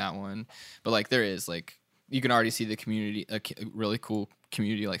recommend that one. But like there is like you can already see the community, a really cool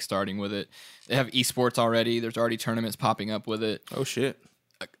community like starting with it. They have esports already. There's already tournaments popping up with it. Oh shit.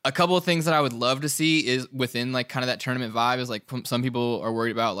 A couple of things that I would love to see is within like kind of that tournament vibe is like some people are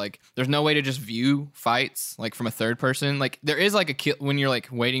worried about like there's no way to just view fights like from a third person. Like there is like a kill when you're like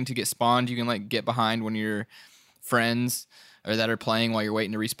waiting to get spawned, you can like get behind one of your friends or that are playing while you're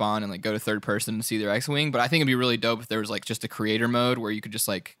waiting to respawn and like go to third person and see their X-Wing. But I think it'd be really dope if there was like just a creator mode where you could just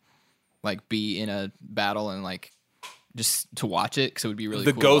like be in a battle and like just to watch it because it would be really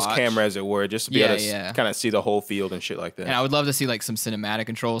the cool ghost to watch. camera, as it were, just to be able to kind of see the whole field and shit like that. And I would love to see like some cinematic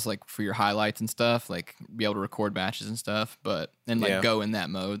controls like for your highlights and stuff, like be able to record matches and stuff, but and like go in that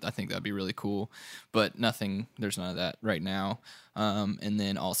mode. I think that'd be really cool. But there's none of that right now. And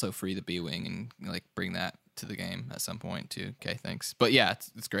then also free the B-Wing and like bring that to the game at some point too. Okay, thanks. But yeah,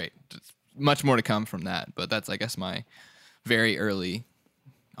 it's great. It's much more to come from that. But that's I guess my very early,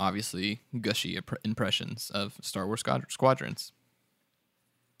 obviously gushy impressions of Star Wars Squadrons.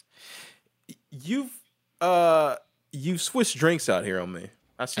 You've switched drinks out here on me.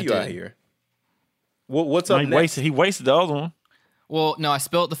 I see you out here. What's up next? He wasted the other one. Well, no, I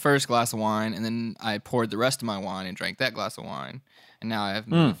spilled the first glass of wine, and then I poured the rest of my wine and drank that glass of wine, and now I have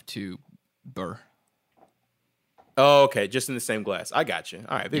moved to Burr. Oh, okay, just in the same glass. I got you.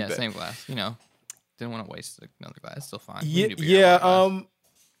 All right, big bet. Same glass. You know, didn't want to waste another glass. It's still fine. Yeah.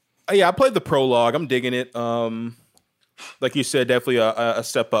 I played the prologue. I'm digging it. Like you said, definitely a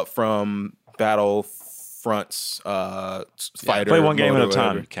step up from Battlefront's fighter. Play one game at a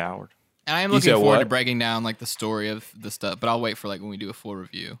time, you coward. And I am looking forward to breaking down like the story of the stuff, but I'll wait for like when we do a full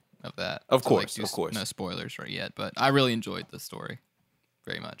review of that. Of course. No spoilers right yet, but I really enjoyed the story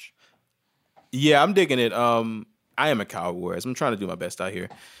very much. Yeah, I'm digging it. I am a Coward Warriors. I'm trying to do my best out here.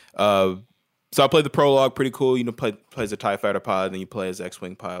 So I played the prologue, pretty cool. You know, play as a TIE fighter pilot, and then you play as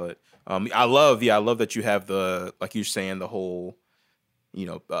X-Wing pilot. I love that you have the, like you're saying, the whole,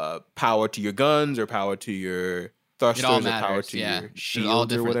 power to your guns or power to your thrusters or power to your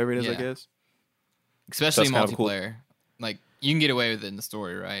shields or whatever it is, I guess. Especially in multiplayer. Cool. Like, you can get away with it in the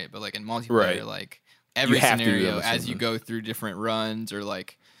story, right? But, like, in multiplayer, like, every scenario as you go through different runs or,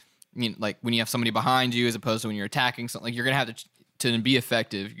 like, like when you have somebody behind you as opposed to when you're attacking something, like, you're going to have to be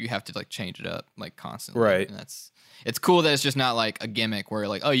effective, you have to, like, change it up, like, constantly. Right. And it's cool that it's just not, like, a gimmick where,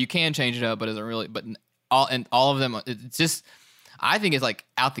 like, oh, you can change it up, but isn't really, but all of them, it's just, I think it's like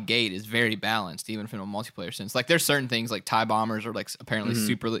out the gate is very balanced, even from a multiplayer sense. Like there's certain things like TIE bombers are like apparently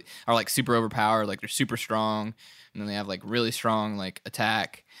super overpowered, like they're super strong, and then they have like really strong like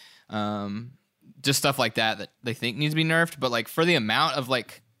attack, just stuff like that they think needs to be nerfed. But like for the amount of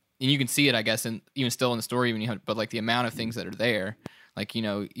like, and you can see it, I guess, and even still in the story, but like the amount of things that are there, like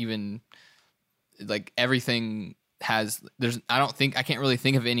even like everything has. I can't really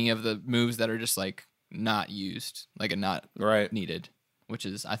think of any of the moves that are just like not used, like a not needed, which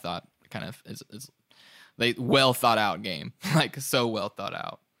is I thought kind of is they well thought out game, like so well thought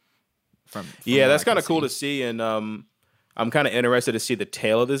out. From that's kind of cool to see, and I'm kind of interested to see the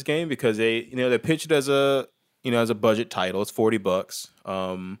tail of this game because they pitched it as a budget title. It's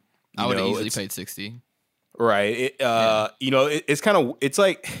 $40. I would have easily paid $60. Right.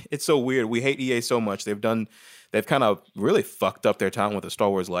 It's so weird. We hate EA so much. They've kind of really fucked up their time with the Star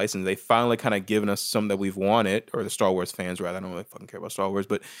Wars license. They finally kind of given us something that we've wanted, or the Star Wars fans, rather. I don't really fucking care about Star Wars,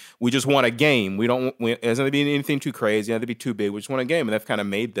 but we just want a game. It doesn't have to be anything too crazy. It doesn't have to be too big. We just want a game, and they've kind of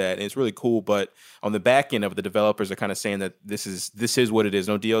made that, and it's really cool. But on the back end of it, the developers are kind of saying that this is what it is.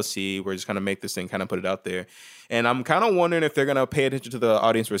 No DLC. We're just going to make this thing, kind of put it out there. And I'm kind of wondering if they're going to pay attention to the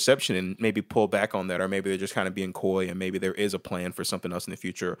audience reception and maybe pull back on that, or maybe they're just kind of being coy, and maybe there is a plan for something else in the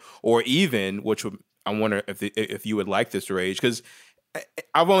future, or even, which I wonder if you would like this, Rage, because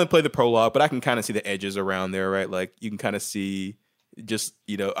I've only played the prologue, but I can kind of see the edges around there, right? Like you can kind of see just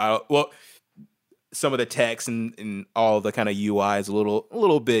some of the text and all the kind of UI is a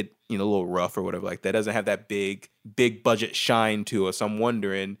little bit a little rough or whatever like that. It doesn't have that big budget shine to it. So I'm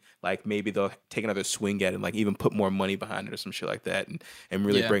wondering like maybe they'll take another swing at it and like even put more money behind it or some shit like that and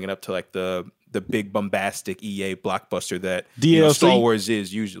really bring it up to like the big bombastic EA blockbuster that Star Wars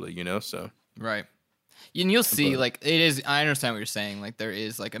is usually, so. Right. And you'll see like it is, I understand what you're saying. Like there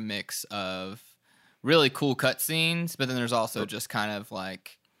is like a mix of really cool cutscenes, but then there's also just kind of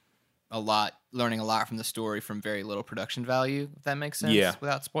like learning a lot from the story from very little production value, if that makes sense. Yeah.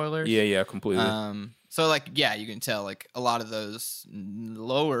 Without spoilers. Yeah, completely. So like, yeah, you can tell like a lot of those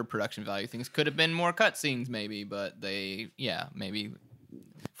lower production value things could have been more cutscenes maybe, but maybe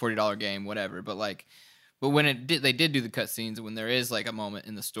 $40 game, whatever. But when they did do the cutscenes, when there is like a moment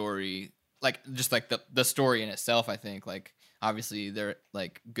in the story, like just like the story in itself, I think like obviously they're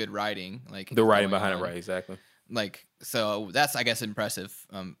like good writing, like the writing behind it, right? Exactly. Like, so that's, I guess, impressive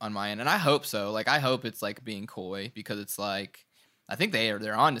on my end. And I hope so. Like, I hope it's like being coy because it's like, I think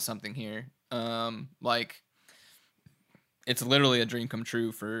they're on to something here. Like, it's literally a dream come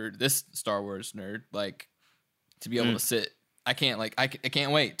true for this Star Wars nerd, like, to be able to sit. I can't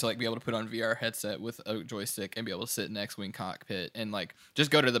wait to like be able to put on VR headset with a joystick and be able to sit in X-Wing cockpit and like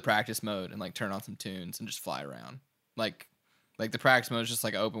just go to the practice mode and like turn on some tunes and just fly around. Like the practice mode is just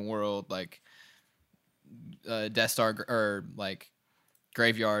like open world, like Death Star or like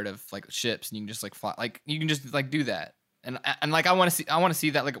graveyard of like ships, and you can just like fly, like you can just like do that. And like I want to see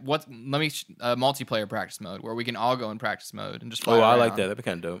that, like let me multiplayer practice mode where we can all go in practice mode and just fly around. I like that. That'd be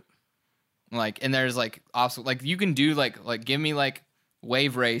kind of dope. Like, and there's like also like you can do like give me like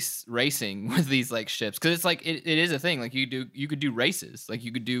wave racing with these like ships, because it's like it is a thing. Like you could do races, like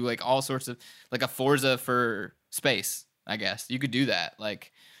you could do like all sorts of like a Forza for space. I guess you could do that,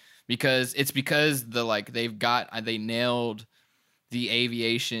 like because they nailed the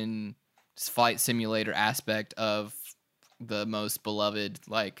aviation flight simulator aspect of the most beloved,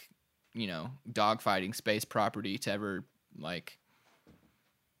 like, you know, dogfighting space property to ever like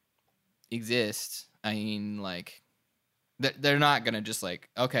exist. I mean, like they're not gonna just like,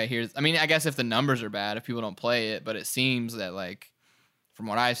 okay, I mean, I guess if the numbers are bad, if people don't play it, but it seems that like from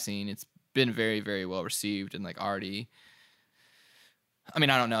what I've seen, it's been very, very well received and like already. I mean,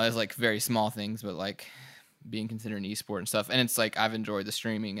 I don't know. There's like very small things, but like being considered an esport and stuff. And it's like I've enjoyed the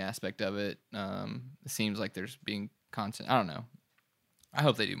streaming aspect of it. It seems like there's being content. I don't know. I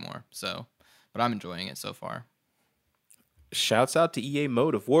hope they do more. So, but I'm enjoying it so far. Shouts out to EA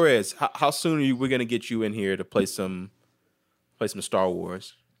Motive. Juarez, how soon are we gonna get you in here to play some Star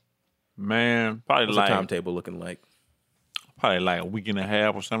Wars? Man, probably What's like the timetable looking like? Probably like a week and a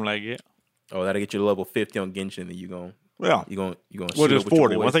half or something like that. Oh, that'll get you to level 50 on Genshin, and you going. Yeah, you going. Well, there's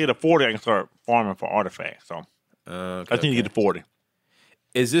 40. Once I get to 40, I can start farming for artifacts. So I just need to get to 40.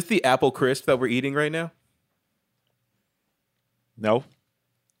 Is this the apple crisp that we're eating right now? No.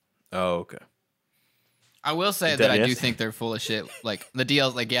 Oh, okay. I will say that I do think they're full of shit. Like the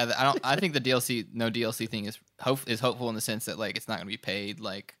DLC, like I think the DLC thing is hopeful in the sense that like it's not gonna be paid.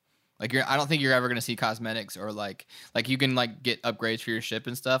 Like I don't think you're ever gonna see cosmetics or like you can like get upgrades for your ship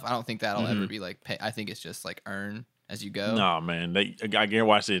and stuff. I don't think that'll ever be like pay. I think it's just like earn as you go. No, man. I guarantee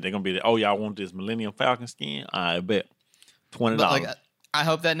watch it. They're gonna be oh, y'all want this Millennium Falcon skin? I bet $20. Like, I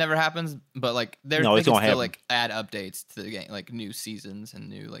hope that never happens. But like they can still like add updates to the game, like new seasons and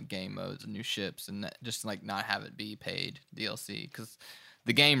new like game modes and new ships, and just like not have it be paid DLC, because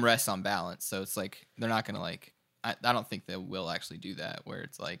the game rests on balance. So it's like they're not gonna like. I don't think they will actually do that, where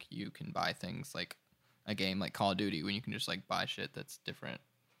it's like you can buy things like a game like Call of Duty when you can just like buy shit that's different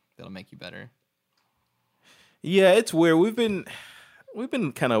that'll make you better. Yeah, it's weird. We've been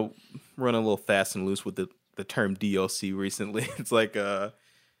kind of running a little fast and loose with the term DLC recently. It's like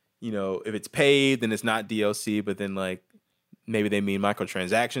you know, if it's paid, then it's not DLC, but then like maybe they mean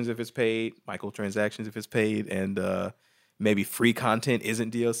microtransactions if it's paid, and maybe free content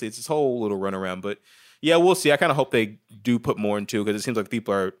isn't DLC. It's this whole little runaround, but yeah, we'll see. I kind of hope they do put more into it, because it seems like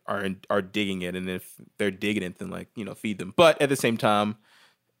people are digging it, and if they're digging it, then like, you know, feed them. But at the same time,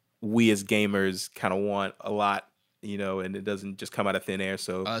 we as gamers kind of want a lot, you know, and it doesn't just come out of thin air.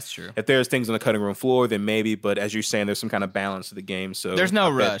 So that's true. If there's things on the cutting room floor, then maybe. But as you're saying, there's some kind of balance to the game. So there's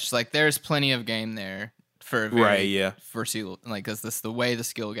no rush. Like there's plenty of game there for foreseeable. Like because this the way the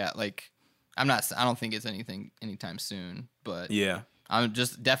skill got. Like I don't think it's anything anytime soon. But yeah, I'm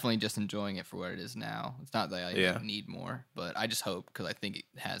definitely just enjoying it for what it is now. It's not that I need more, but I just hope, because I think it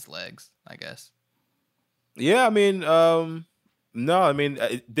has legs, I guess. Yeah, I mean. No, I mean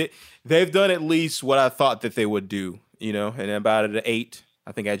they've done at least what I thought that they would do, you know, and about an 8.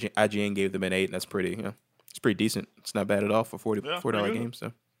 I think IGN gave them an 8, and that's pretty, you know, it's pretty decent. It's not bad at all for $40 game.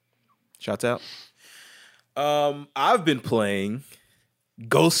 So, shouts out. I've been playing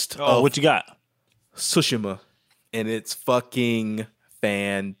Ghost of what you got? Tsushima, and it's fucking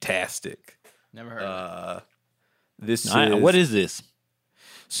fantastic. Never heard of it. What is this?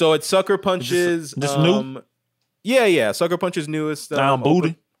 So it's Sucker Punch's. This new. Yeah. Sucker Punch's newest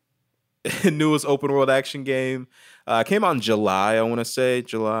booty. Newest open world action game. Came out in July, I want to say.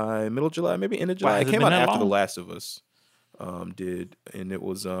 Middle of July, maybe end of July. It came out after The Last of Us did. And it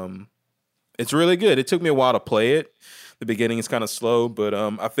was It's really good. It took me a while to play it. The beginning is kind of slow, but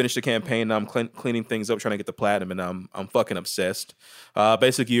I finished the campaign. Now I'm cleaning things up, trying to get the platinum, and I'm fucking obsessed.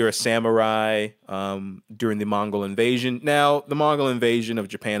 Basically, you're a samurai during the Mongol invasion. Now, the Mongol invasion of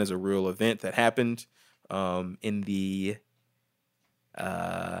Japan is a real event that happened in the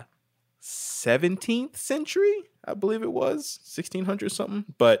 17th century, I believe it was 1600 something.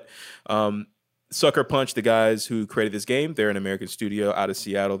 But Sucker Punch, the guys who created this game, they're an American studio out of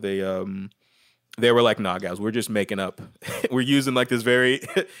Seattle. They were like, nah, guys, we're just making up. We're using like this very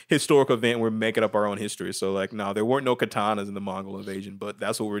historical event. We're making up our own history. So like, no, there weren't no katanas in the Mongol invasion, but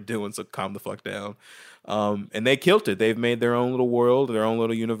that's what we're doing. So calm the fuck down. And they killed it. They've made their own little world, their own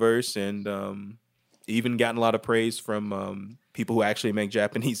little universe, and even gotten a lot of praise from people who actually make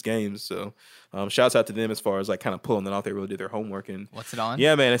Japanese games. So shouts out to them as far as like kind of pulling it off. They really did their homework. And what's it on?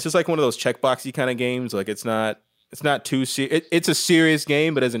 Yeah, man, it's just like one of those checkboxy kind of games. Like it's not too serious. It's a serious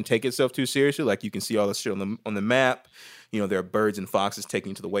game, but doesn't take itself too seriously. Like you can see all the shit on the map. You know, there are birds and foxes taking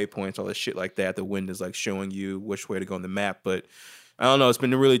you to the waypoints, all this shit like that. The wind is like showing you which way to go on the map. But I don't know. It's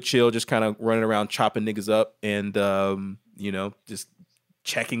been really chill, just kind of running around chopping niggas up and you know, just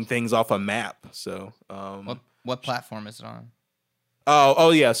checking things off a map. So what platform is it on? Oh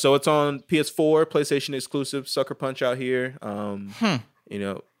yeah. So it's on PS4, PlayStation exclusive. Sucker Punch out here. You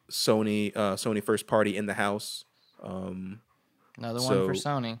know, Sony first party in the house. Another one for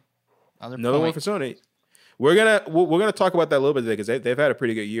Sony. Another one for Sony. We're gonna talk about that a little bit today because they've had a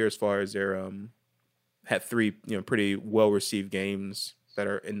pretty good year as far as their had 3 pretty well received games that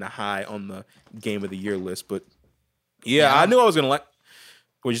are in the high on the game of the year list. But yeah, I knew I was gonna like.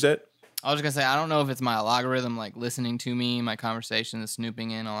 What you said? I was gonna say I don't know if it's my algorithm like listening to me, my conversations,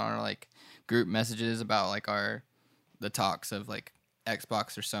 snooping in on our like group messages about like the talks of like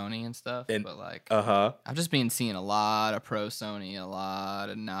Xbox or Sony and stuff, but like I've just been seeing a lot of pro Sony, a lot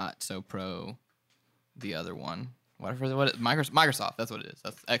of not so pro the other one. Microsoft, that's what it is.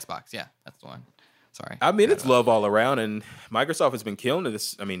 That's Xbox, yeah, that's the one. Sorry. I mean, it's love all around, and Microsoft has been killing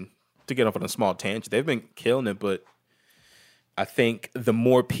it. I mean, to get off on a small tangent, they've been killing it, but I think the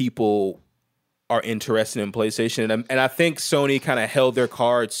more people are interested in PlayStation, and I think Sony kind of held their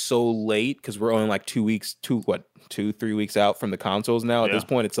cards so late because we're only like 2 weeks, 2-3 weeks out from the consoles now. At this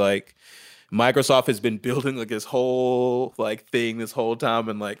point, it's like Microsoft has been building like this whole like thing this whole time,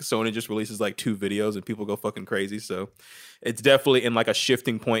 and like Sony just releases like 2 videos and people go fucking crazy. So it's definitely in like a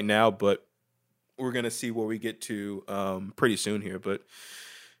shifting point now, but we're gonna see where we get to pretty soon here. But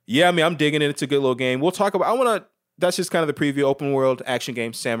yeah, I mean, I'm digging it. It's a good little game. We'll talk about. That's just kind of the preview. Open world action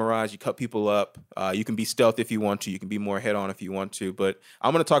game, samurais. You cut people up. You can be stealth if you want to. You can be more head on if you want to. But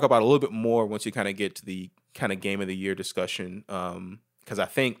I'm going to talk about a little bit more once you kind of get to the kind of game of the year discussion. Because I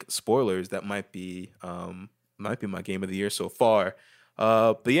think spoilers, that might be my game of the year so far.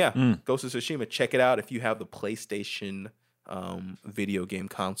 But yeah, Ghost of Tsushima. Check it out if you have the PlayStation video game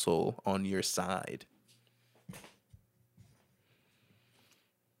console on your side.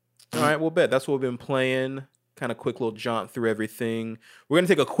 All right, well, bet that's what we've been playing. Kind of quick little jaunt through everything. We're going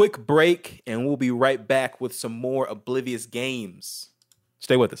to take a quick break, and we'll be right back with some more Oblivious games.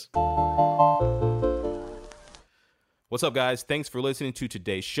 Stay with us. What's up, guys? Thanks for listening to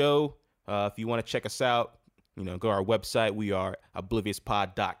today's show. If you want to check us out, go to our website. We are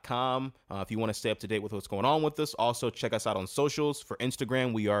obliviousPod.com. If you want to stay up to date with what's going on with us, also check us out on socials. For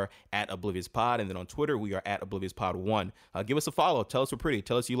Instagram, we are at ObliviousPod, and then on Twitter, we are at ObliviousPod1. Give us a follow. Tell us we're pretty.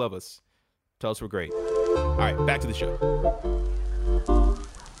 Tell us you love us. Tell us we're great. All right, back to the show.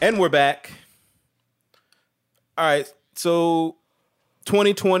 And we're back. All right, so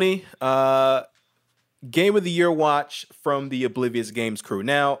 2020 Game of the Year watch from the Oblivious Games crew.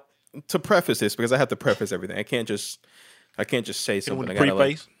 Now, to preface this, because I have to preface everything, I can't just say something. I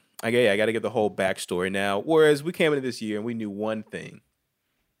gotta get the whole backstory now. Whereas we came into this year and we knew one thing,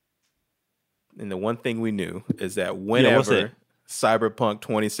 and the one thing we knew is that whenever Cyberpunk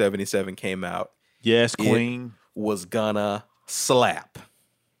 2077 came out, yes, Queen, it was gonna slap.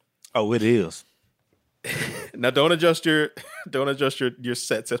 Oh, it is. Now don't adjust your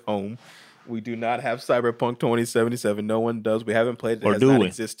sets at home. We do not have Cyberpunk 2077. No one does. We haven't played it. It has not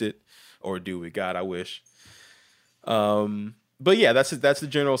existed. Or do we? God, I wish. But yeah, that's the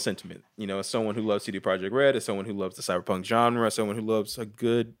general sentiment. As someone who loves CD Projekt Red, as someone who loves the cyberpunk genre, as someone who loves a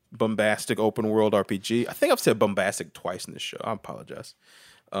good bombastic open world RPG. I think I've said bombastic twice in this show. I apologize.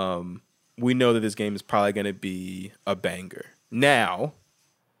 We know that this game is probably going to be a banger. Now,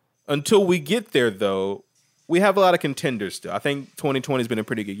 until we get there, though, we have a lot of contenders still. I think 2020 has been a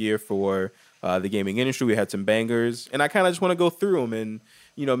pretty good year for the gaming industry. We had some bangers, and I kind of just want to go through them and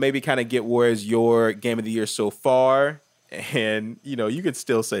maybe kind of get where's your game of the year so far, And, you could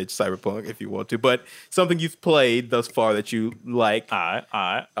still say Cyberpunk if you want to, but something you've played thus far that you like All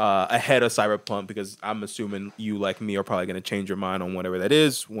right. ahead of Cyberpunk, because I'm assuming you, like me, are probably going to change your mind on whatever that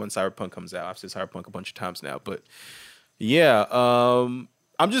is when Cyberpunk comes out. I've said Cyberpunk a bunch of times now, but yeah,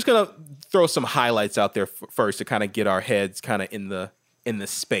 I'm just going to throw some highlights out there first to kind of get our heads kind of in the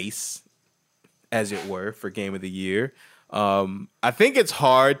space, as it were, for Game of the Year. I think it's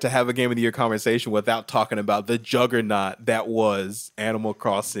hard to have a Game of the Year conversation without talking about the juggernaut that was Animal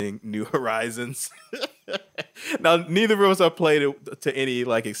Crossing New Horizons. Now, neither of us have played it to any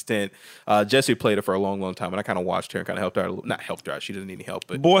extent. Jessie played it for a long, long time, and I kind of watched her and kind of helped her out. Not helped her out; she doesn't need any help.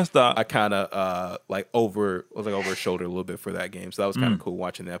 But Boy, stop. I kind of over her shoulder a little bit for that game, so that was kind of cool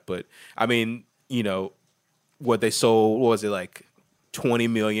watching that. But I mean, what they sold, what was it 20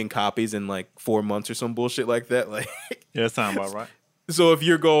 million copies in 4 months or some bullshit like that. Yeah, that sounds about right. So if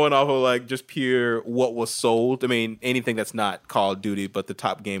you're going off of just pure what was sold, I mean, anything that's not Call of Duty, but the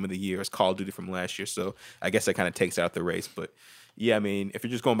top game of the year is Call of Duty from last year. So I guess that kind of takes out the race. But yeah, I mean, if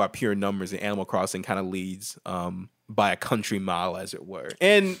you're just going by pure numbers, the Animal Crossing kind of leads by a country mile, as it were.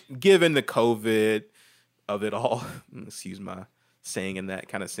 And given the COVID of it all, excuse my saying in that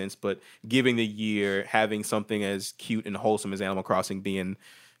kind of sense, but giving the year, having something as cute and wholesome as Animal Crossing being,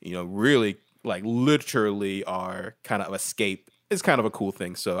 really literally our kind of escape is kind of a cool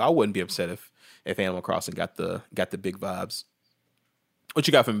thing. So I wouldn't be upset if Animal Crossing got the big vibes. What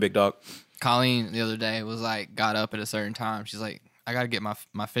you got from Big Dog? Colleen the other day was got up at a certain time. She's like, I got to get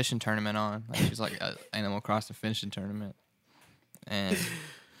my fishing tournament on. She's like, Animal Crossing fishing tournament. And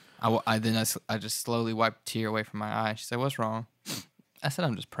I just slowly wiped a tear away from my eye. She said, "What's wrong?" I said,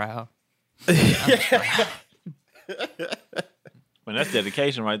 "I'm just proud." Man, that's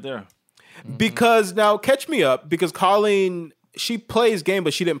dedication right there. Because now, catch me up, because Colleen, she plays game,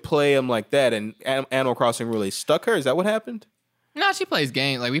 but she didn't play them like that, and Animal Crossing really stuck her. Is that what happened? No, she plays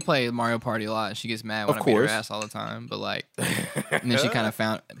games. We play Mario Party a lot, and she gets mad when I beat her ass all the time. But and then she kind of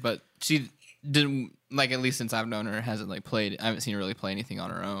found, but she didn't, at least since I've known her, hasn't played. I haven't seen her really play anything on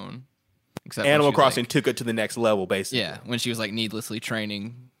her own. Except Animal Crossing took it to the next level, basically. Yeah, when she was needlessly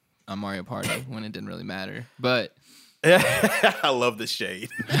training on Mario Party when it didn't really matter. But I love the shade.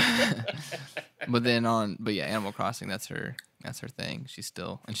 but yeah, Animal Crossing, that's her thing. She's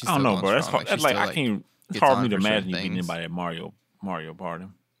still, and she's I still don't know, bro. That's strong. hard. I can't. It's hard for me to imagine you beating anybody at Mario Party.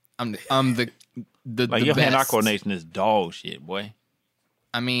 I'm the your hand-eye best. coordination is dog shit, boy.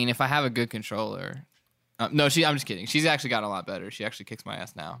 I mean, if I have a good controller. No, I'm just kidding. She's actually gotten a lot better. She actually kicks my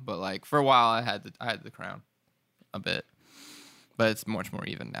ass now. But for a while, I had the crown, a bit. But it's much more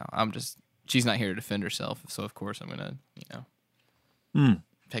even now. She's not here to defend herself, so of course I'm gonna,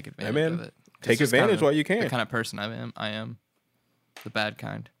 take advantage of it. Take advantage while you can. The kind of person I am, the bad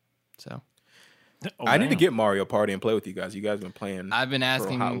kind. So I need to get Mario Party and play with you guys. You guys have been playing. I've been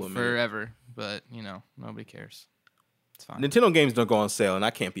asking forever, but nobody cares. It's fine. Nintendo games don't go on sale, and I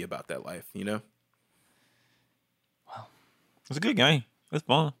can't be about that life. It's a good game. It's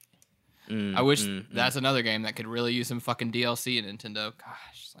fun. I wish that's another game that could really use some fucking DLC in Nintendo.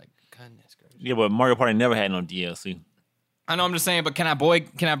 Gosh, goodness gracious. Yeah, but Mario Party never had no DLC. I know, I'm just saying, but can I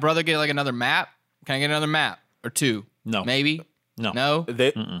brother get another map? Can I get another map or two? No. Maybe? No.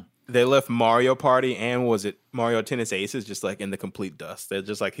 They left Mario Party and was it Mario Tennis Aces just in the complete dust. They're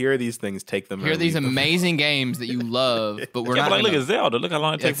just here are these things, take them. Here are these amazing games that you love, but we're not. But look at Zelda. Look how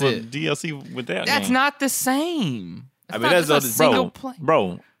long it takes for DLC with that. That's game. Not the same. That's a single play.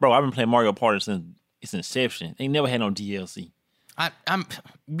 Bro, I've been playing Mario Party since its inception. They never had no DLC. I'm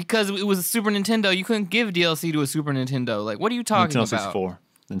because it was a Super Nintendo. You couldn't give DLC to a Super Nintendo. What are you talking Nintendo about? 64.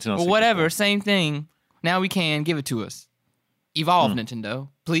 Nintendo 64. Well, whatever, same thing. Now we can give it to us. Evolve, Nintendo,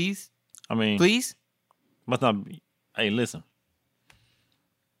 please. I mean, please. Must not be. Hey, listen.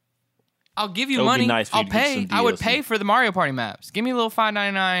 I'll give you money. Nice I'll pay. I would pay for the Mario Party maps. Give me a little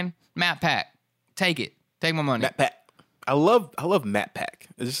 $5.99 map pack. Take it. Take my money. Map pack. I love map pack.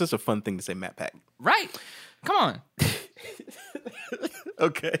 It's just such a fun thing to say, map pack. Right. Come on.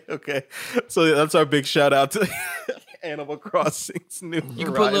 Okay. So that's our big shout out to Animal Crossing's New Horizons. You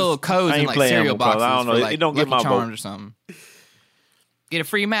can put little codes in cereal boxes. I don't know. It don't get Lucky my Charms vote. Or something. Get a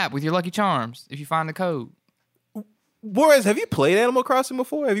free map with your Lucky Charms if you find the code. Boris, have you played Animal Crossing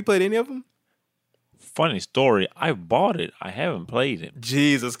before? Have you played any of them? Funny story. I bought it. I haven't played it.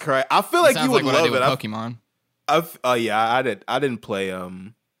 Jesus Christ! I feel like you would what I love do with it. Pokemon. I didn't play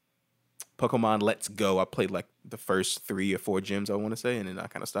Pokemon Let's Go. I played the first 3 or 4 gyms, I want to say, and then I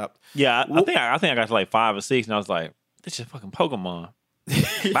kind of stopped. Yeah, I think I got to 5 or 6, and I was like, "This is fucking Pokemon."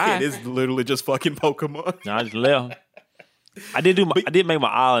 Bye. It is literally just fucking Pokemon. No, I just left. I did make my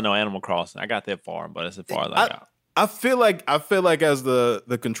island on Animal Crossing. I got that far, but that's as far as I got. I feel like as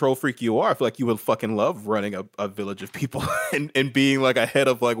the control freak you are, I feel like you would fucking love running a village of people and being like ahead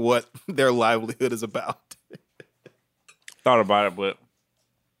of like what their livelihood is about. Thought about it, but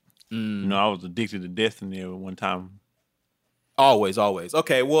I was addicted to Destiny at one time. Always.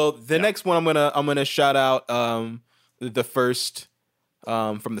 Okay, well, the next one I'm gonna shout out the first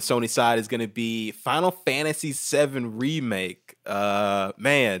from the Sony side is gonna be Final Fantasy VII Remake.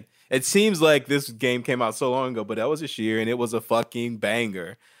 Man, it seems like this game came out so long ago, but that was this year, and it was a fucking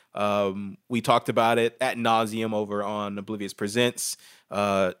banger. We talked about it ad nauseum over on Oblivious Presents.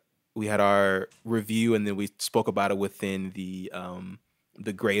 We had our review, and then we spoke about it within the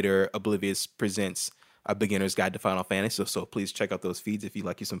greater Oblivious Presents A Beginner's Guide to Final Fantasy. So please check out those feeds if you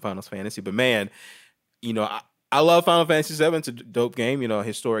like you some Final Fantasy. But man, I love Final Fantasy VII. It's a dope game, a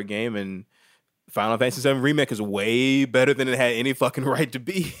historic game, and Final Fantasy VII Remake is way better than it had any fucking right to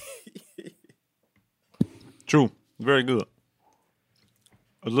be. True. Very good.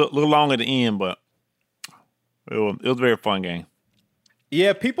 A little long at the end, but it was a very fun game.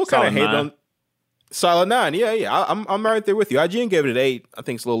 Yeah, people kind of hate on Solid 9. Yeah. I'm right there with you. IGN gave it an 8. I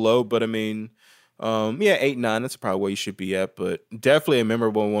think it's a little low, but I mean, 8, 9. That's probably where you should be at. But definitely a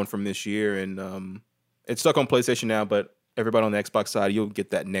memorable one from this year, and it's stuck on PlayStation now. But everybody on the Xbox side, you'll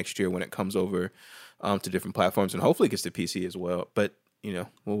get that next year when it comes over to different platforms, and hopefully it gets to PC as well. But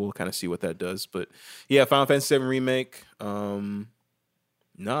we'll kind of see what that does. But yeah, Final Fantasy VII Remake. They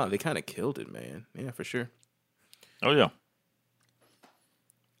kind of killed it, man. Yeah, for sure. Oh yeah.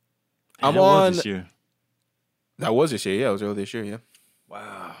 I'm that on was this year. That was this year. Yeah, it was earlier this year. Yeah.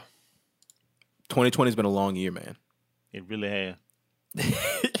 Wow. 2020 has been a long year, man. It really has.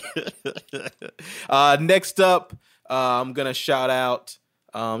 Next up, I'm gonna shout out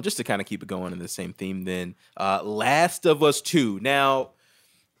just to kind of keep it going in the same theme. Then, Last of Us 2. Now,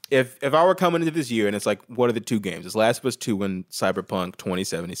 if I were coming into this year and it's like, what are the two games? It's Last of Us 2 and Cyberpunk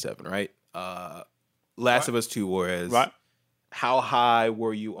 2077, right? Last of Us 2, whereas. Right. How high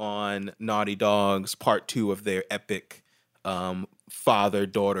were you on Naughty Dog's part 2 of their epic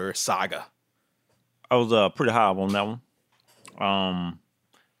father-daughter saga? I was pretty high on that one.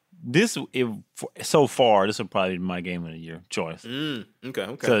 So far, this will probably be my game of the year choice.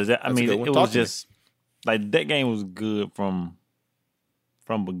 Okay. So it was just like that game was good from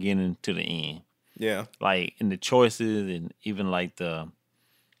beginning to the end. Yeah. Like in the choices and even like the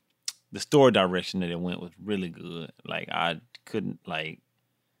story direction that it went was really good. Like I couldn't like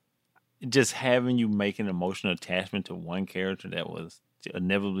just having you make an emotional attachment to one character that was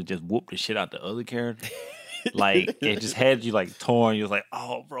inevitably just whoop the shit out the other character. Like it just had you like torn. You was like,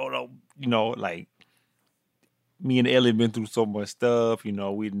 oh bro, like me and Ellie been through so much stuff.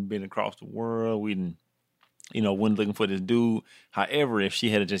 We'd been across the world. We didn't, went looking for this dude. However, if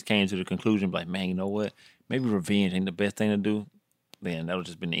she had just came to the conclusion, like, man, you know what? Maybe revenge ain't the best thing to do. Then that would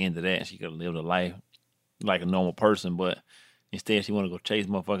just been the end of that. She could have lived a life like a normal person, but instead she want to go chase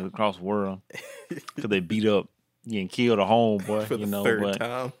motherfuckers across the world because they beat up and killed a homeboy. For the third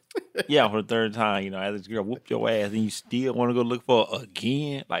time. Yeah, for the third time. As this girl whooped your ass and you still want to go look for her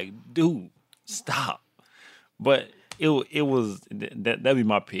again. Like, dude, stop. But it was that'd be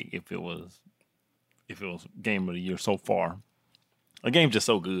my pick if it was game of the year so far. The game's just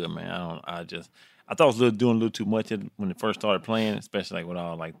so good, man. I thought I was doing a little too much when it first started playing, especially like with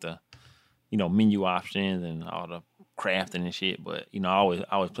all like the, menu options and all the crafting and shit. But I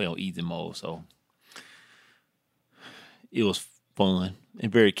always play on easy mode, so it was fun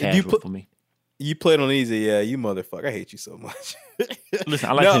and very casual for me. You played on easy, yeah. You motherfucker, I hate you so much. Listen,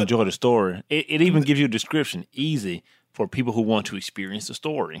 I like to enjoy the story. It even gives you a description, easy for people who want to experience the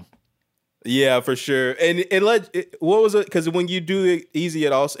story. Yeah, for sure. And what was it? Because when you do it easy,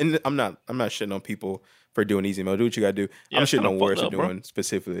 it also. And I'm not shitting on people for doing easy mode. Do what you gotta do. Yeah, I'm shitting on Warriors for doing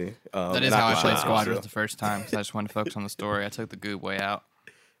specifically. That is how I played Squadrons the first time because I just wanted to focus on the story. I took the good way out.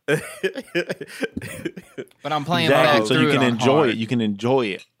 But I'm playing back so you can enjoy it. You can enjoy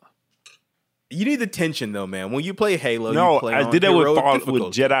it. You need the tension though, man. When you play Halo, no, you play I did that with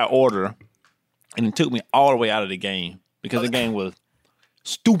Jedi Order, and it took me all the way out of the game because the game was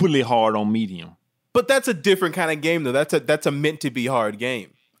stupidly hard on medium. But that's a different kind of game, though. That's a meant to be hard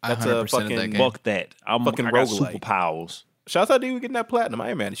game. That's a fucking fuck that. I'm fucking roguelike. Superpowers. Shouts out to you getting that platinum. I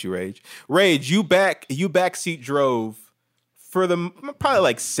ain't mad at you, Rage. Rage, you backseat drove for the probably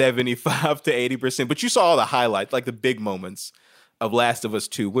like 75 to 80%, but you saw all the highlights, like the big moments of Last of Us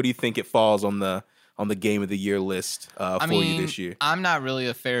 2. What do you think it falls on the Game of the Year list you this year? I'm not really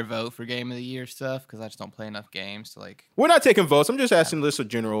a fair vote for Game of the Year stuff because I just don't play enough games to like. We're not taking votes. I'm just asking this of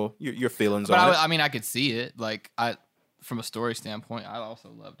general your feelings on it. I mean, I could see it. Like from a story standpoint, I also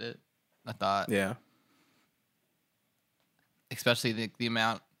loved it. I thought, yeah. especially the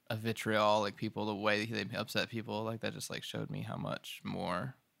amount of vitriol, like people, the way they upset people, like that just like showed me how much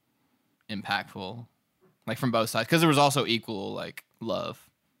more impactful, like from both sides, because there was also equal like love,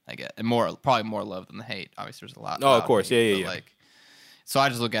 I get, and probably more love than the hate. Obviously, there's a lot. Oh, of course, hate, yeah. Like, so I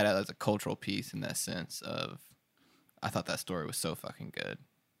just look at it as a cultural piece in that sense of, I thought that story was so fucking good.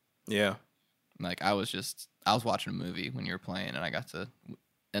 Yeah. Like I was watching a movie when you were playing, and I got to,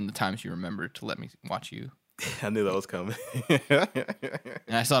 and the times you remembered to let me watch you. I knew that was coming.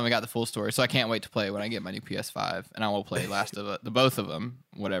 And I still haven't got the full story, so I can't wait to play when I get my new PS5, and I will play the both of them,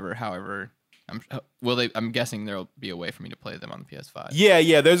 whatever. However, I'm guessing there'll be a way for me to play them on the PS5.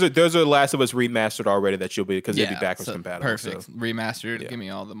 Yeah. There's a Last of Us remastered already that you'll be, because they'll be backwards compatible. Perfect, so. Remastered. Yeah. Give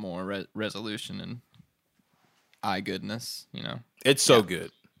me all the more resolution and eye goodness. You know, it's so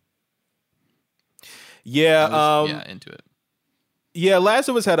good. Yeah. Into it. Yeah, Last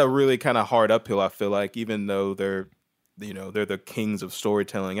of Us had a really kind of hard uphill, I feel like, even though they're the kings of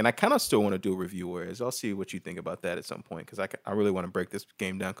storytelling. And I kind of still want to do a review, whereas I'll see what you think about that at some point, because I really want to break this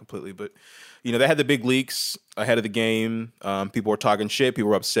game down completely. But, they had the big leaks ahead of the game. People were talking shit. People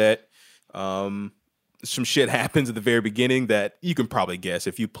were upset. Some shit happens at the very beginning that you can probably guess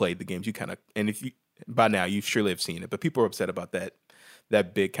if you played the games. And if you, by now, you surely have seen it. But people are upset about that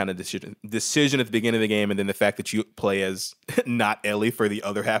big kind of decision at the beginning of the game, and then the fact that you play as not Ellie for the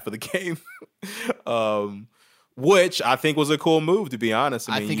other half of the game, which I think was a cool move, to be honest.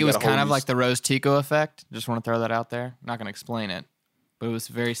 I think it was kind of like the Rose Tico effect. Just want to throw that out there. I'm not going to explain it, but it was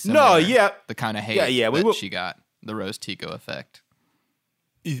very similar. No, yeah, the kind of hate that she got, the Rose Tico effect.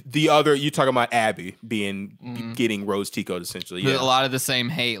 The other, you talking about Abby getting Rose Tico'd essentially. Yeah. A lot of the same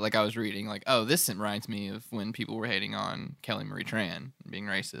hate, like I was reading, like, oh, this reminds me of when people were hating on Kelly Marie Tran being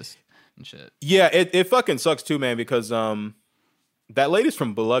racist and shit. Yeah, it fucking sucks too, man, because that lady's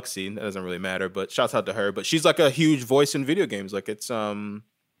from Biloxi. That doesn't really matter, but shouts out to her. But she's like a huge voice in video games. Like it's her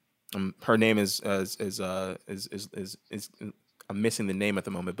name is I'm missing the name at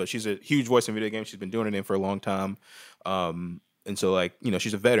the moment, but she's a huge voice in video games. She's been doing it for a long time. And so, like,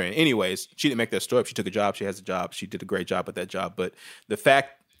 she's a veteran. Anyways, she didn't make that story up. She took a job. She has a job. She did a great job at that job. But the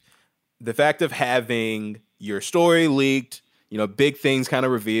fact of having your story leaked, big things kind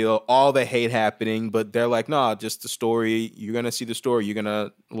of reveal, all the hate happening, but they're like, nah, just the story. You're going to see the story. You're going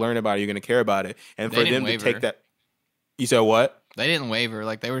to learn about it. You're going to care about it. And for them to take that. You said what? They didn't waver.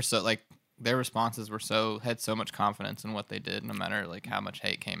 Like, they were so, like, their responses had so much confidence in what they did, no matter, like, how much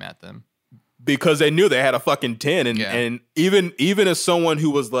hate came at them. Because they knew they had a fucking 10. And even as someone who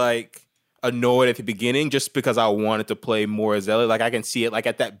was like annoyed at the beginning, just because I wanted to play more as Ellie, like I can see it like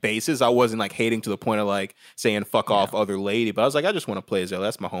at that basis. I wasn't like hating to the point of like saying fuck off other lady, but I was like, I just want to play as Ellie.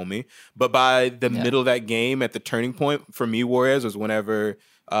 That's my homie. But by the middle of that game, at the turning point for me, Warriors, was whenever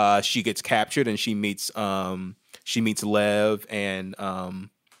she gets captured and she meets Lev and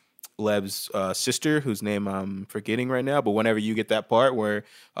Lev's sister, whose name I'm forgetting right now, but whenever you get that part where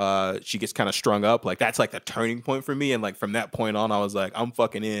she gets kind of strung up, like that's like the turning point for me. And like from that point on, I was like, I'm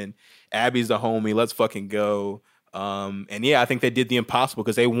fucking in. Abby's the homie. Let's fucking go. And yeah, I think they did the impossible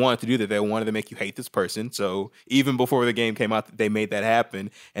because they wanted to do that. They wanted to make you hate this person. So even before the game came out, they made that happen.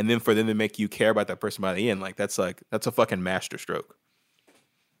 And then for them to make you care about that person by the end, like that's a fucking masterstroke.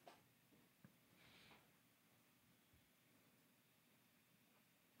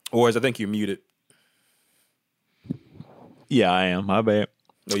 Or as I think you're muted. Yeah, I am. My bad.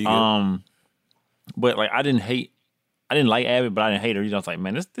 No, you good. But like I didn't like Abby, but I didn't hate her. I was like,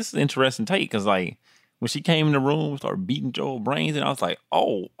 man, this is an interesting take, because like when she came in the room, started beating Joel's brains, and I was like,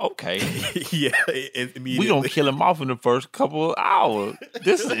 oh, okay. Yeah, we gonna kill him off in the first couple of hours.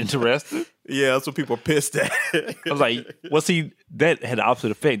 This is interesting. Yeah, that's what people are pissed at. I was like, well, see, that had the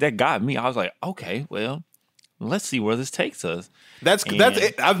opposite effect. That got me. I was like, okay, well, let's see where this takes us. That's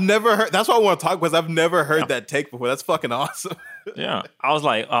it. I've never heard. That's why I want to talk, because I've never heard that take before. That's fucking awesome. Yeah, I was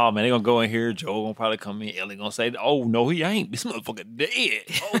like, oh man, they gonna go in here. Joel gonna probably come in. Ellie gonna say, oh no, he ain't. This motherfucker dead.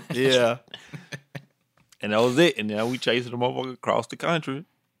 Oh. Yeah. And that was it. And then we chasing the motherfucker across the country,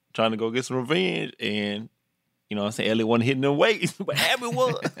 trying to go get some revenge. And you know what I'm saying, Ellie wasn't hitting them weights, but Abby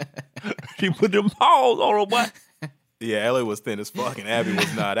was. She put them paws on her butt. Yeah, Ellie was thin as fuck, and Abby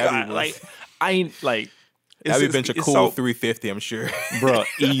was not. Abby was like, I ain't like. Abby bench a cool 350, I'm sure. Bro,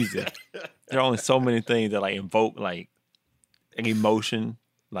 easy. There are only so many things that like invoke like an emotion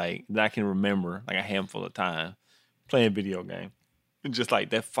like that I can remember like a handful of times playing video game. Just like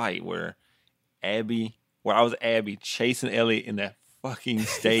that fight where I was Abby chasing Ellie in that fucking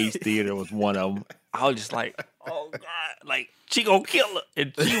stage theater was one of them. I was just like, oh God, like she gonna kill her.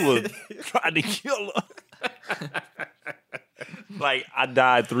 And she was trying to kill her. Like I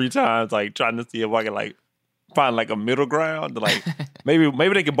died 3 times like trying to see if I could like find like a middle ground. To like maybe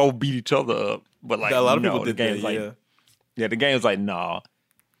they can both beat each other up, but like A lot of no, people did the game's that. like, yeah, the game's like, nah,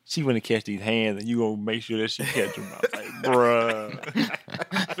 she gonna catch these hands, and you gonna make sure that she catch them. I was like, bruh,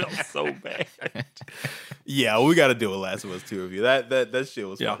 I felt so bad. Yeah, we got to do a Last of Us 2 review. That shit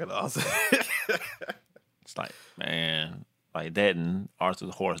was fucking awesome. It's like, man, like that and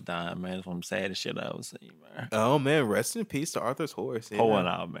Arthur's horse dying, man. It's one of the saddest shit I ever seen, man. Oh man, rest in peace to Arthur's horse. Yeah. Pulling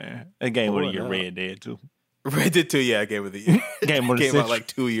out, man. That game of the year, Pulling out. Red Dead too. Red Dead 2, yeah, Game of the Year. Game of the Came out century. like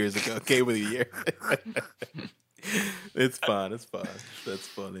 2 years ago. Game of the Year. It's fine. It's fine. That's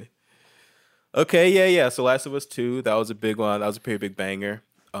funny. Okay, yeah. So Last of Us 2, that was a big one. That was a pretty big banger.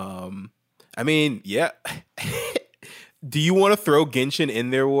 I mean, yeah. Do you want to throw Genshin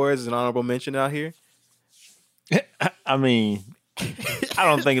in there, War, as an honorable mention out here? I mean, I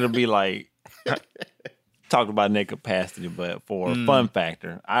don't think it'll be like talked about in that capacity, but for fun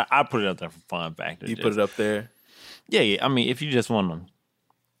factor, I put it up there for fun factor. You put it up there? Yeah. I mean, if you just want to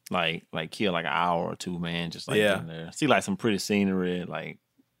like kill like an hour or two, man, just like in there, see like some pretty scenery, like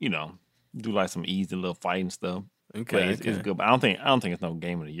do like some easy little fighting stuff. Okay, Like, it's good, but I don't think it's no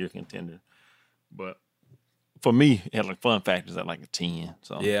game of the year contender. But for me, it had like fun factors at like a 10.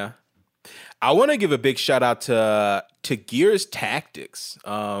 So yeah. I want to give a big shout out to Gears Tactics.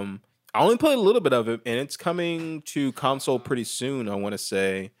 I only played a little bit of it, and it's coming to console pretty soon, I want to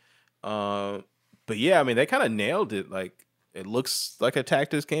say. But yeah, I mean, they kind of nailed it. Like, it looks like a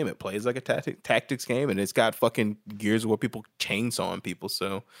tactics game. It plays like a tactics game, and it's got fucking Gears where people chainsawing people.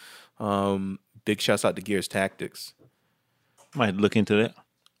 So, big shouts out to Gears Tactics. might look into that.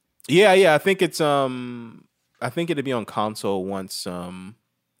 Yeah. I think it's I think it'd be on console once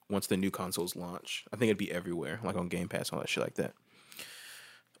the new consoles launch. I think it'd be everywhere, like on Game Pass and all that shit like that.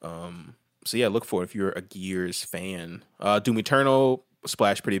 So yeah, look for it if you're a Gears fan. Doom Eternal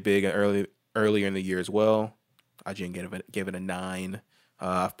splashed pretty big earlier in the year as well. IGN gave it a 9.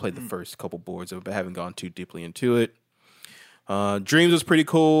 I've played the first couple boards of it, but haven't gone too deeply into it. Dreams was pretty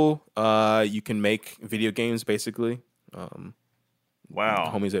cool. You can make video games basically.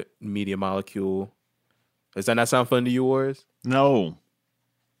 Wow. Homies at Media Molecule. Does that not sound fun to you, Wars? No.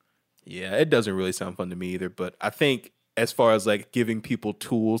 Yeah, it doesn't really sound fun to me either, but I think as far as like giving people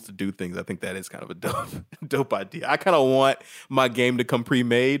tools to do things, I think that is kind of a dope idea. I kind of want my game to come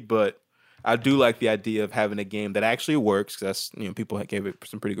pre-made, but I do like the idea of having a game that actually works. 'Cause that's, people gave it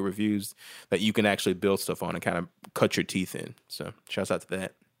some pretty good reviews that you can actually build stuff on and kind of cut your teeth in. So shouts out to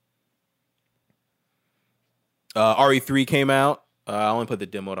that. RE3 came out. I only played the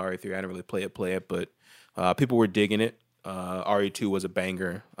demo at RE3. I didn't really play it, but people were digging it. RE2 was a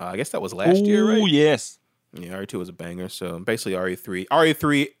banger. I guess that was last year, right? Oh, yes. Yeah, RE2 was a banger. So basically RE3.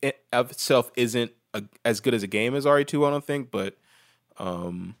 RE3 of itself isn't as good as a game as RE2, I don't think, but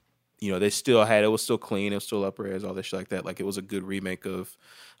they still had it was still clean, it was still upper res, all this shit like that. Like it was a good remake of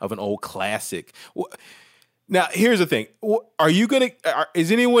an old classic. Now, here's the thing.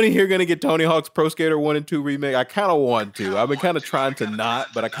 Is anyone here gonna get Tony Hawk's Pro Skater 1 and 2 remake? I kind of want to. I've been kind of trying to not,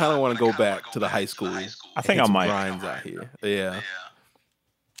 but I kind of want to go back to the high school. I think I might. Grinds out here. Yeah.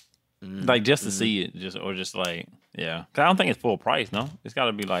 Like just to see it, just like, yeah. 'Cause I don't think it's full price, no? It's got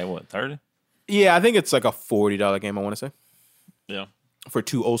to be like, what, 30? Yeah, I think it's like a $40 game, I want to say. Yeah. For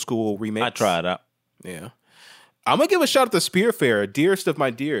 2 old school remakes. I tried out. Yeah. I'm going to give a shout out to Spearfarer, dearest of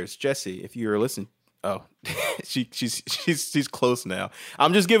my dears. Jesse, if you're listening. Oh, she's close now.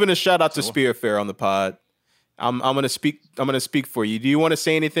 I'm just giving a shout out to Spearfarer on the pod. I'm gonna speak for you. Do you want to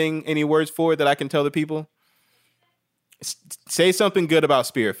say any words for it that I can tell the people? Say something good about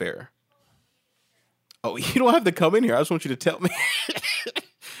Spearfarer. Oh, you don't have to come in here. I just want you to tell me.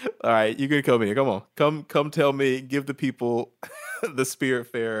 All right, you're gonna come in here. Come on, come tell me. Give the people the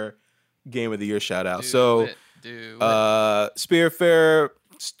Spearfarer Game of the Year shout out.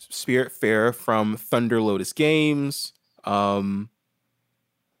 Spiritfarer from Thunder Lotus Games. It's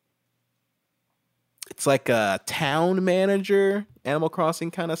like a town manager, Animal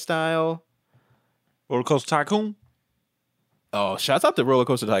Crossing kind of style. Roller Coaster Tycoon? Oh, shouts out to Roller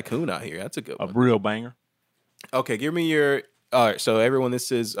Coaster Tycoon out here. That's a good one. A real banger. Okay, give me your. All right, so everyone,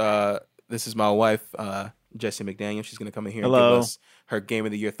 this is my wife, Jessie McDaniel. She's gonna come in here and give us her Game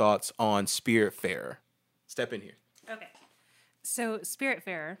of the Year thoughts on Spiritfarer. Step in here. Okay. So,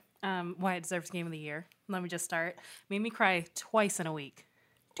 Spiritfarer, why it deserves Game of the Year. Let me just start. Made me cry twice in a week.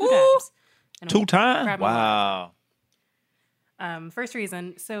 2 times. And 2 times? grabbed my Wow. wallet. First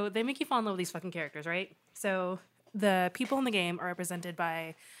reason, so they make you fall in love with these fucking characters, right? So the people in the game are represented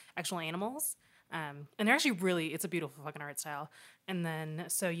by actual animals. And they're actually it's a beautiful fucking art style. And then,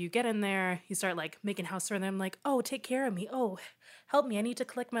 so you get in there, you start like making house for them, like, oh, take care of me. Oh, help me. I need to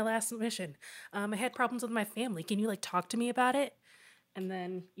collect my last mission. I had problems with my family. Can you like talk to me about it? And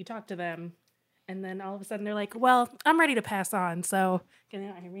then you talk to them. And then all of a sudden they're like, well, I'm ready to pass on. So can you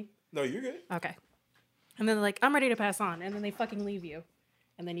not hear me? No, you're good. Okay. And then they're like, I'm ready to pass on. And then they fucking leave you.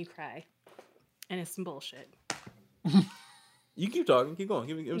 And then you cry. And it's some bullshit. You keep talking. Keep going.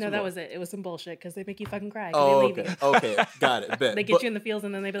 Give me No, some that more. was it. It was some bullshit because they make you fucking cry. Oh, They leave okay. you. Okay. Got it. Bet. They get you in the feels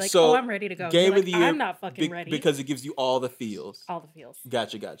and then they be like, so oh, I'm ready to go. Game You're of the like, year. I'm not fucking ready. Because it gives you all the feels. All the feels.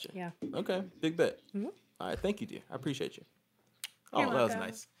 Gotcha. Yeah. Okay. Big bet. Mm-hmm. All right. Thank you, dear. I appreciate you. Oh, You're that was welcome.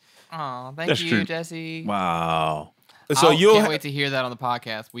 nice. Oh, thank That's you, true. Jesse. Wow. So you'll can't wait to hear that on the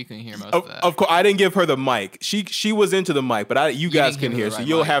podcast. We couldn't hear most of that. Of course, I didn't give her the mic. She was into the mic, but you guys didn't can give her hear, the so right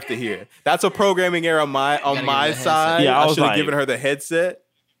you'll mic. have to hear. That's a programming error on my give her the headset. side. Yeah, I I was should have like- given her the headset.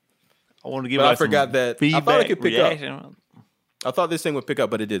 I want to give But I like some forgot that- I feedback, thought it could pick up. reaction. I thought this thing would pick up,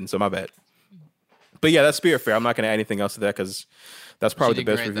 but it didn't, so my bad. But yeah, that's Spirit Fair. I'm not going to add anything else to that because that's probably the did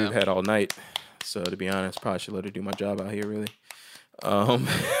best great, review I've though. had all night. So to be honest, probably should let her do my job out here, really.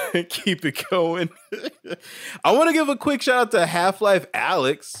 Keep it going. I want to give a quick shout out to Half-Life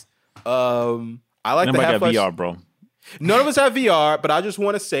Alex. I like the Nobody got Half-Life. VR, bro. None of us have VR, but I just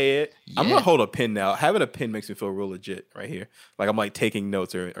want to say it. I'm Yeah. gonna hold a pin now. Having a pin makes me feel real legit right here. Like I'm like taking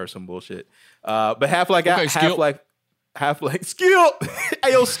notes or some bullshit. But Half-Life, Okay, skill. Half-Life skill.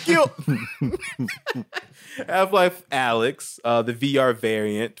 Ayo, skill. Half-Life Alex, the VR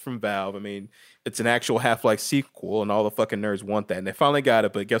variant from Valve. I mean, it's an actual Half-Life sequel, and all the fucking nerds want that. And they finally got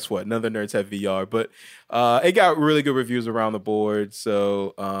it, but guess what? None of the nerds have VR. But it got really good reviews around the board.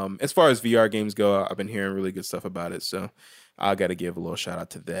 So as far as VR games go, I've been hearing really good stuff about it. So I got to give a little shout out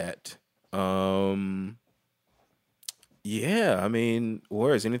to that. Yeah, I mean,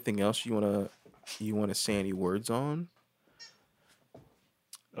 or is anything else you wanna say any words on?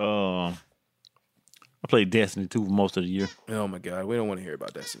 I played Destiny 2 for most of the year, Oh my god, we don't want to hear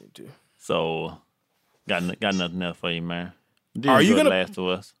about Destiny 2. so got nothing else for you, man. Did Are you enjoy gonna- Last of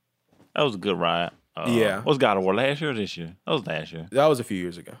Us? That was a good ride. Yeah. Was God of War last year or this year? That was last year. That was a few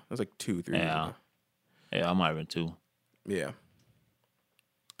years ago. That was like 2-3 years Yeah. ago. Yeah, I might have been too. Yeah.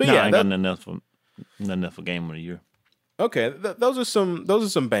 But Nah, I yeah, ain't got nothing else for Game of the Year. okay. Those are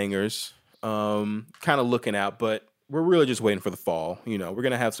some bangers. Kind of looking out, but we're really just waiting for the fall. You know, we're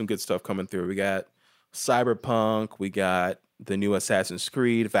gonna have some good stuff coming through. We got Cyberpunk. We got the new Assassin's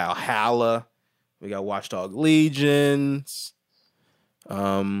Creed, Valhalla. We got Watchdog Legions.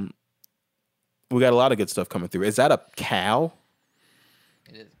 We got a lot of good stuff coming through. Is that a cow?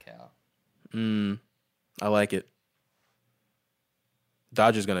 It is a cow. I like it.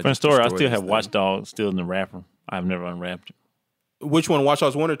 Dodger's gonna. Friend story, I destroy still this have thing. Watch Dogs still in the wrapper. I've never unwrapped it. Which one? Watch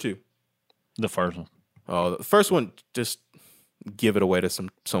Dogs 1 or 2? The first one. Oh, the first one, just give it away to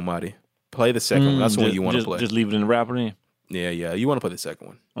somebody. Play the second one. That's the one you want to play. Just leave it in the wrapper then? Yeah. You want to play the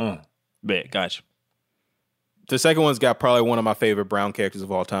second one. Bet, gotcha. The second one's got probably one of my favorite Brown characters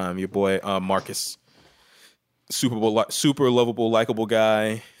of all time. Your boy Marcus, super lovable, likable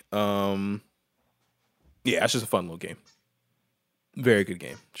guy. Yeah, it's just a fun little game. Very good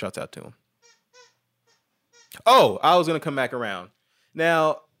game. Shouts out to him. Oh, I was gonna come back around.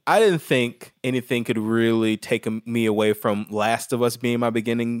 Now, I didn't think anything could really take me away from Last of Us being my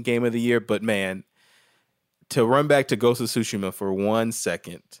beginning game of the year, but man, to run back to Ghost of Tsushima for 1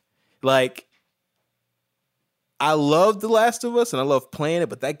 second, like, I loved The Last of Us and I love playing it,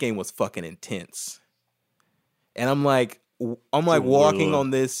 but that game was fucking intense. And I'm like walking on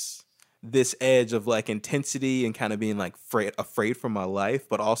this edge of like intensity and kind of being like afraid for my life,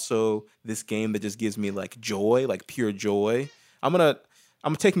 but also this game that just gives me like joy, like pure joy.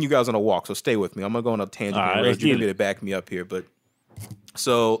 I'm taking you guys on a walk, so stay with me. I'm gonna go on a tangent. All right, and let's You're get gonna it. be to back me up here, but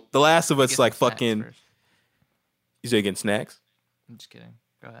so The Last of Us Get like some snacks fucking. first. You say getting snacks? I'm just kidding.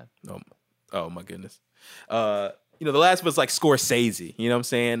 Go ahead. Oh my goodness. The Last of Us like Scorsese. You know what I'm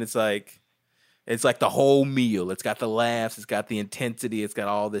saying? It's like the whole meal. It's got the laughs. It's got the intensity. It's got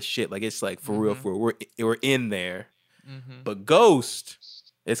all this shit. Like it's like for real. We're in there. But Ghost,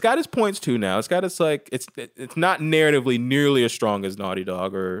 it's got its points too. Now it's got its like it's not narratively nearly as strong as Naughty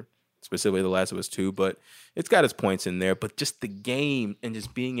Dog or specifically The Last of Us 2, but it's got its points in there. But just the game and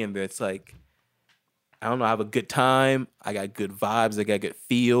just being in there, it's like, I don't know, I have a good time. I got good vibes. I got good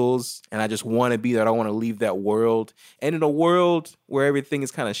feels. And I just want to be there. I don't want to leave that world. And in a world where everything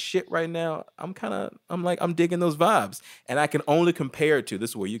is kind of shit right now, I'm digging those vibes. And I can only compare it to, this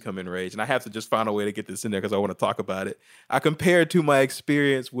is where you come in, Rage. And I have to just find a way to get this in there because I want to talk about it. I compare it to my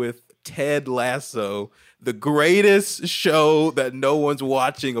experience with Ted Lasso, the greatest show that no one's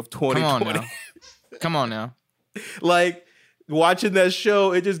watching of Come 2020. on now. Come on now. Like watching that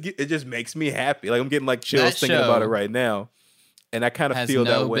show, it just makes me happy. Like I'm getting like chills That thinking about it show right now, and I kind of has feel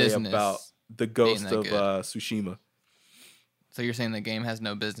no that way business about the being Ghost that of good. Tsushima. So you're saying the game has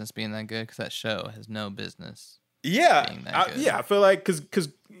no business being that good because that show has no business. Yeah, Being that good. yeah. I feel like because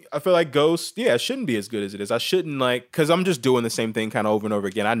I feel like Ghost, yeah, it shouldn't be as good as it is. I shouldn't like because I'm just doing the same thing kind of over and over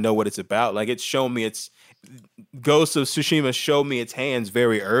again. I know what it's about. Like it's shown me it's Ghost of Tsushima showed me its hands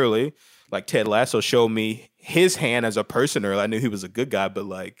very early. Like Ted Lasso showed me his hand as a person early. I knew he was a good guy, but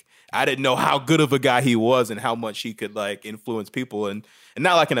like I didn't know how good of a guy he was and how much he could like influence people and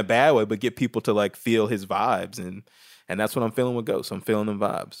not like in a bad way, but get people to like feel his vibes and that's what I'm feeling with Ghost. I'm feeling them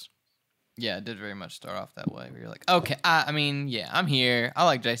vibes. Yeah, it did very much start off that way. Where you're like, okay, I mean, yeah, I'm here. I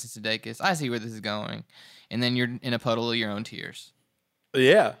like Jason Sudeikis. I see where this is going. And then you're in a puddle of your own tears.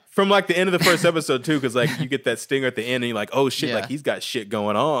 Yeah, from like the end of the first episode too, because like you get that stinger at the end, and you're like, "Oh shit!" Yeah. Like he's got shit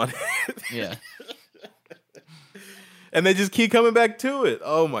going on, Yeah. and they just keep coming back to it.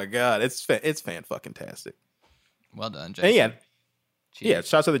 Oh my god, it's fan fucking tastic. Well done, Jason. And yeah, Cheers.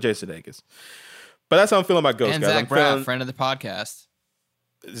 shouts out to Jason Sudeikis. But that's how I'm feeling about Ghost, And guys. Zach I'm Braff, feeling friend of the podcast.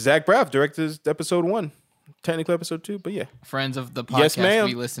 Zach Braff directed episode 1, technically episode 2, but yeah. Friends of the podcast. Yes, ma'am.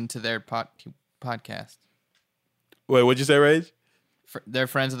 We listen to their podcast. Wait, what'd you say, Rage? They're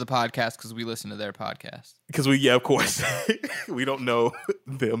friends of the podcast because we listen to their podcast. Because of course, we don't know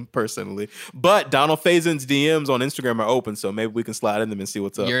them personally. But Donald Faison's DMs on Instagram are open, so maybe we can slide in them and see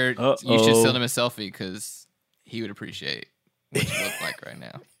what's up. You should send him a selfie because he would appreciate what you look like right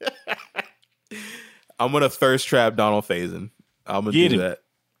now. I'm gonna thirst trap Donald Faison. I'm gonna Get do him. that.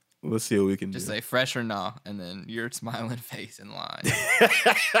 Let's see what we can Just do. say fresh or nah, and then your smiling face in line.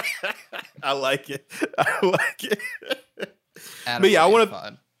 I like it. I like it. Adam But yeah, I Ray's wanna-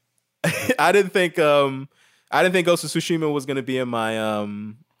 pod. I didn't think Ghost of Tsushima was gonna be in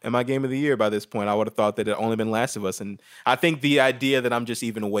my game of the year by this point. I would have thought that it only been Last of Us, and I think the idea that I'm just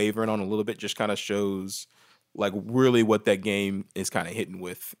even wavering on a little bit just kind of shows like really what that game is kind of hitting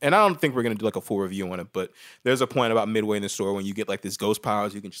with. And I don't think we're gonna do like a full review on it, but there's a point about midway in the story when you get like this ghost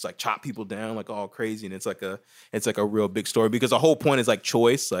powers, you can just like chop people down like all crazy, and it's like a real big story because the whole point is like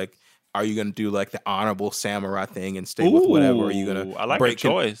choice. Like, are you gonna do like the honorable samurai thing and stay with whatever? Or are you gonna I like break the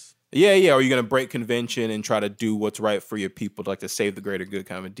choice. Yeah. Or are you gonna break convention and try to do what's right for your people, to like to save the greater good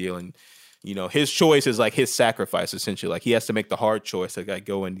kind of a deal? And you know, his choice is like his sacrifice essentially. Like he has to make the hard choice to like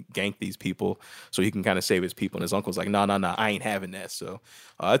go and gank these people so he can kind of save his people. And his uncle's like, no, I ain't having that. So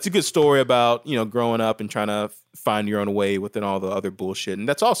it's a good story about, you know, growing up and trying to find your own way within all the other bullshit. And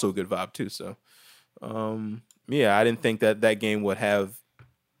that's also a good vibe too. So yeah, I didn't think that game would have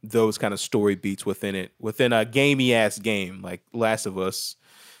those kind of story beats within it, within a gamey ass game like Last of Us.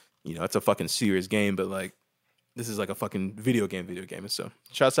 You know, it's a fucking serious game, but like this is like a fucking video game. And so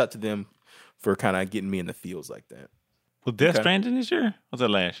shouts out to them for kind of getting me in the feels like that. Was Death Okay. Stranding this year? Or was that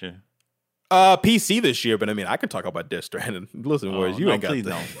last year? PC this year, but I mean, I can talk about Death Stranding. Listen, words, you no, ain't got please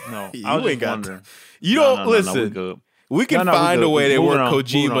the, no. You I was ain't just got wondering. You No, don't we listen. good. We can No, we find good. a way to Moving work on, moving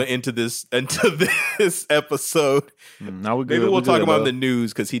Kojima on. into this episode. No, we good. Maybe we'll we talk good, about though. the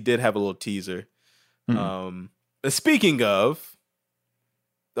news because he did have a little teaser. Speaking of,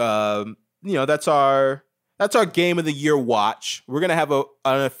 you know, that's our game of the year watch. We're gonna have an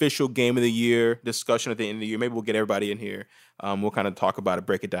official game of the year discussion at the end of the year. Maybe we'll get everybody in here. We'll kind of talk about it,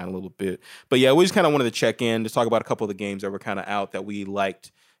 break it down a little bit. But yeah, we just kind of wanted to check in, just talk about a couple of the games that were kind of out that we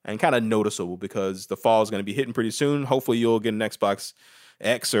liked and kind of noticeable because the fall is going to be hitting pretty soon. Hopefully, you'll get an Xbox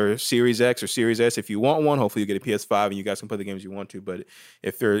X or Series X or Series S if you want one. Hopefully, you get a PS5 and you guys can play the games you want to. But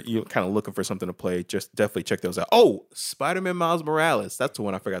if you're kind of looking for something to play, just definitely check those out. Oh, Spider-Man Miles Morales. That's the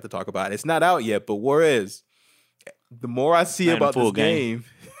one I forgot to talk about. It's not out yet, but where is? The more I see Not in about full this game,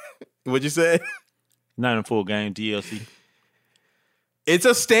 what'd you say? Not in full game DLC. It's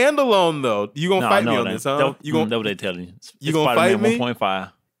a standalone though. You gonna fight me on this, huh? You gonna? That's what they telling you. You gonna fight me?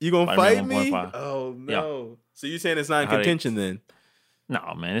 1.5. You gonna fight Spider-Man me? 1.5. Oh Yeah. no! So you saying it's not in How they- contention then?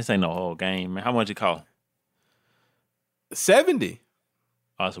 No, man, this ain't no whole game, man. How much it cost? 70.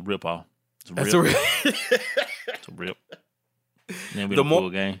 Oh, it's a rip off. It's a That's rip. a It's a rip. Then we The the more- full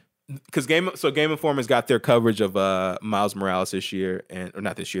game. because Game Informer's got their coverage of Miles Morales this year, or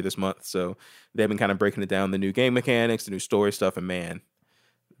not this year, this month. So they've been kind of breaking it down, the new game mechanics, the new story stuff, and man,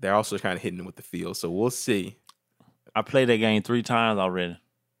 they're also kind of hitting it with the feel. So we'll see. I played that game 3 times already.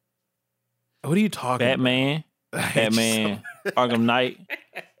 What are you talking Batman, about? Batman, Arkham Knight,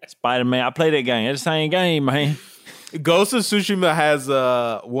 Spider-Man. I played that game. It's the same game, man. Ghost of Tsushima has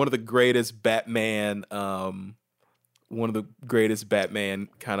one of the greatest Batman one of the greatest Batman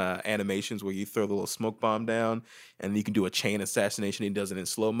kind of animations where you throw the little smoke bomb down and you can do a chain assassination. He does it in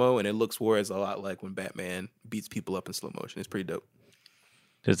slow-mo, and it looks whereas a lot like when Batman beats people up in slow motion. It's pretty dope.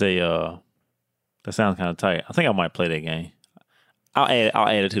 There's a that sounds kind of tight. I think I might play that game. I'll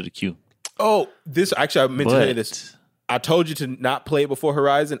add it to the queue. Oh, this actually I meant to tell you this. I told you to not play it before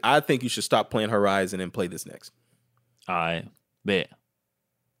Horizon. I think you should stop playing Horizon and play this next. All right, bet.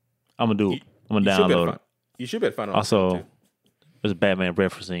 I'm gonna do it. I'm gonna download it. You should be able to find it. Also, there's a Batman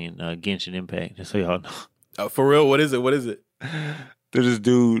referencing Genshin Impact. Just so y'all know. Oh, for real? What is it? What is it? There's this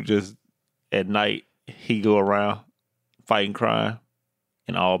dude just at night. He go around fighting crime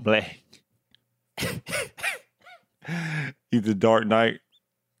in all black. He's the Dark Knight.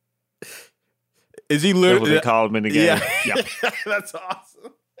 Is he literally? That's what they call him in the game. Yeah. That's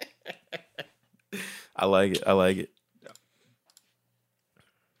awesome. I like it. I like it.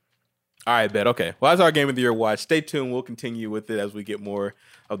 All right, bet. Okay. Well, that's our Game of the Year watch. Stay tuned. We'll continue with it as we get more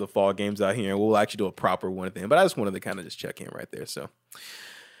of the fall games out here, and we'll actually do a proper one at the end. But I just wanted to kind of just check in right there. So,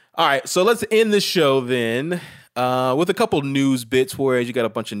 all right. So let's end the show then with a couple news bits. Whereas you got a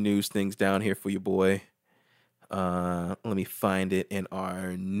bunch of news things down here for you, boy. Let me find it in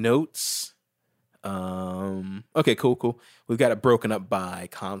our notes. Okay, cool. We've got it broken up by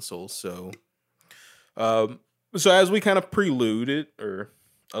consoles. So as we kind of preluded or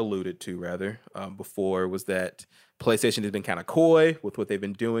alluded to rather before, was that PlayStation has been kind of coy with what they've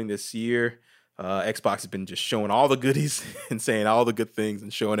been doing this year. Xbox has been just showing all the goodies and saying all the good things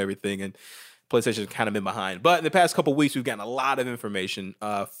and showing everything, and PlayStation has kind of been behind. But in the past couple of weeks, we've gotten a lot of information.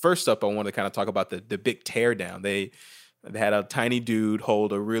 First up, I want to kind of talk about the big teardown. They had a tiny dude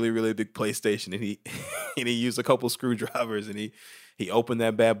hold a really, really big PlayStation, and he used a couple screwdrivers, and he opened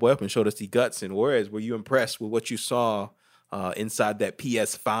that bad boy up and showed us the guts. And whereas, were you impressed with what you saw inside that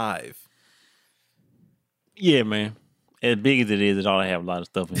PS5? Yeah, man. As big as it is, it ought to have a lot of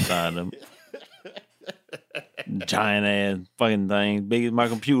stuff inside them. Giant ass fucking thing, big as my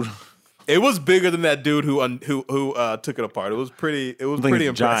computer. It was bigger than that dude who took it apart. It was pretty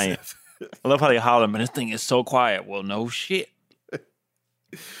impressive. Giant. I love how they holler, man. This thing is so quiet. Well, no shit.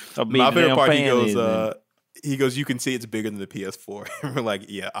 My favorite part, he goes, you can see it's bigger than the PS4. And we're like,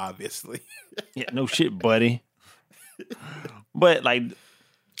 yeah, obviously. Yeah, no shit, buddy. But like,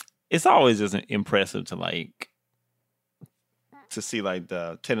 it's always just impressive to see like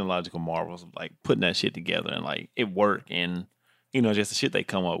the technological marvels of like putting that shit together and like it work, and just the shit they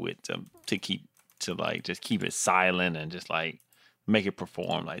come up with to keep it silent and just like make it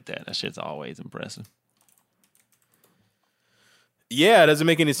perform like that. That shit's always impressive. Yeah, it doesn't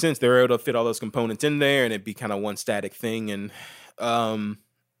make any sense. They were able to fit all those components in there and it'd be kind of one static thing. And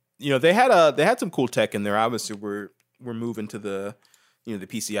they had some cool tech in there. Obviously, we're moving to the the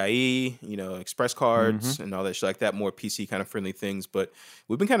PCIe, express cards and all that shit like that, more PC kind of friendly things. But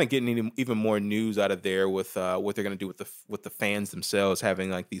we've been kind of getting even more news out of there with what they're going to do with the fans themselves,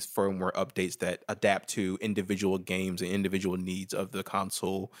 having like these firmware updates that adapt to individual games and individual needs of the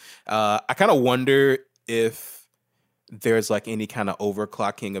console. I kind of wonder if there's like any kind of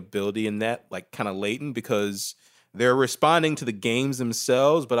overclocking ability in that, like kind of latent, because they're responding to the games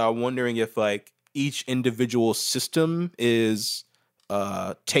themselves. But I'm wondering if like each individual system is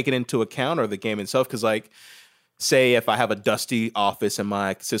taken into account, or the game itself. Because like, say if I have a dusty office and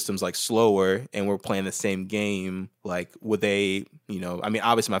my system's like slower and we're playing the same game, like would they,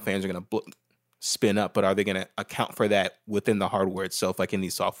 obviously my fans are going to spin up, but are they going to account for that within the hardware itself, like in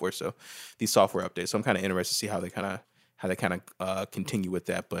these software updates? So I'm kind of interested to see how they kind of continue with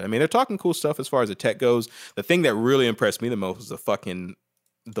that. But I mean, they're talking cool stuff as far as the tech goes. The thing that really impressed me the most was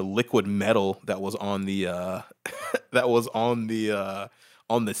the liquid metal that was on the on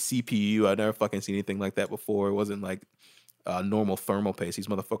the CPU. I've never fucking seen anything like that before. It wasn't like normal thermal paste. These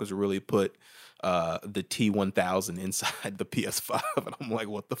motherfuckers really put the T1000 inside the PS5, and I'm like,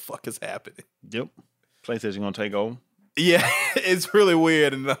 what the fuck is happening? Yep, PlayStation gonna take over. Yeah, it's really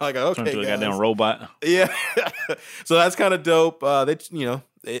weird, and like, okay, turn into a goddamn robot. Yeah, so that's kind of dope.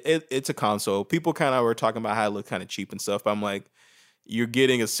 It's a console. People kind of were talking about how it looked kind of cheap and stuff, but I'm like, you're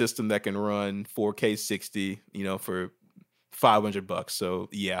getting a system that can run 4K 60, for $500. So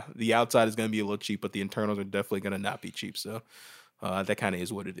yeah, the outside is going to be a little cheap, but the internals are definitely going to not be cheap. So that kind of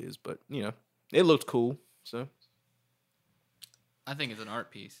is what it is. But it looked cool. So I think it's an art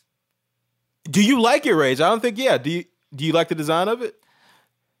piece. Do you like it, Rage? I don't think. Yeah. Do you like the design of it?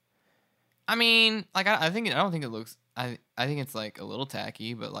 I mean, like I don't think it looks. I think it's like a little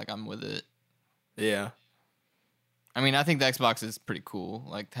tacky, but like I'm with it. Yeah. I mean, I think the Xbox is pretty cool,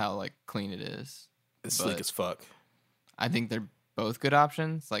 like how like clean it is. It's slick as fuck. I think they're both good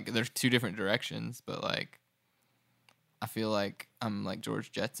options. Like there's two different directions, but like I feel like I'm like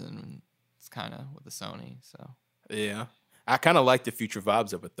George Jetson. It's kind of with the Sony. So Yeah. I kind of like the future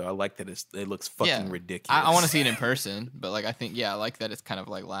vibes of it, though. I like that it looks fucking Yeah. ridiculous. I want to see it in person, but like I think I like that it's kind of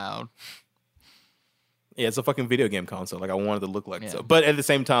like loud. Yeah, it's a fucking video game console. Like, I wanted to look like Yeah. so. But at the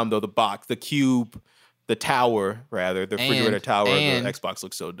same time, though, the box, the cube, the tower, rather, the refrigerator tower of the Xbox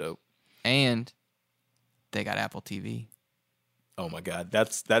looks so dope. And they got Apple TV. Oh my God,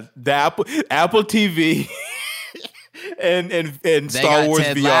 the Apple TV and Star got Wars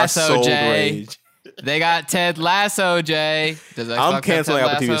Ted VR Lasso, sold Jay. rage. They got Ted Lasso, Jay. Does Xbox I'm have canceling Ted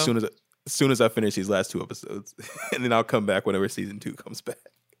Apple TV Lasso? as soon as I finish these last 2 episodes, and then I'll come back whenever season 2 comes back.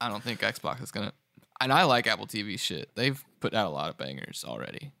 I don't think Xbox is gonna. And I like Apple TV shit. They've put out a lot of bangers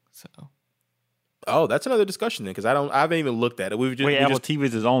already. So Oh, that's another discussion then, because I haven't even looked at it. Apple TV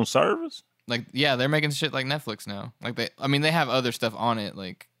is its own service? like, yeah, they're making shit like Netflix now. Like they have other stuff on it,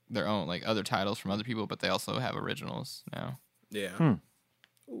 like their own, like other titles from other people, but they also have originals now. Yeah.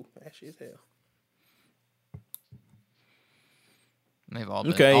 Ooh, ashy as hell. And they've all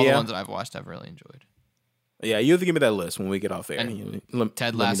been Okay, all yeah. the ones that I've watched. I've really enjoyed. Yeah, you have to give me that list when we get off air. And let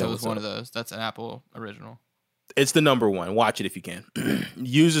Ted me know Lasso what's is one up. of those. That's an Apple original. It's the number one. Watch it if you can.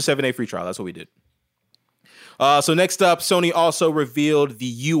 Use the 7-day free trial. That's what we did. So next up, Sony also revealed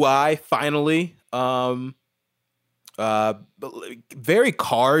the UI finally. Very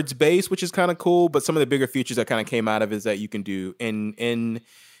cards based, which is kind of cool. But some of the bigger features that kind of came out of it is that you can do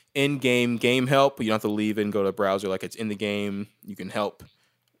in-game game help. You don't have to leave and go to the browser. Like, it's in the game. You can help.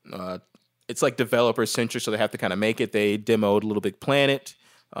 It's like developer centric, so they have to kind of make it. They demoed Little Big Planet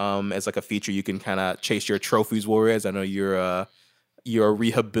as like a feature you can kind of chase your trophies warriors. I know you're a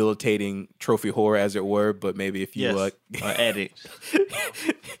rehabilitating trophy whore, as it were, but maybe if you addict.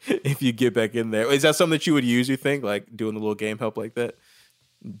 if you get back in there, is that something that you would use? You think, like doing a little game help like that,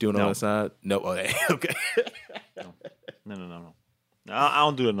 doing it on the side? No, okay. No. I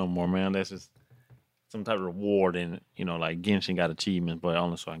don't do it no more, man. That's just some type of reward in it. You know, like Genshin got achievements, but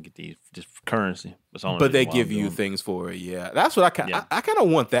only so I can get these just currency. That's only But they reason why I'm give you doing it. things for it. Yeah, that's what I kind. Yeah. I kind of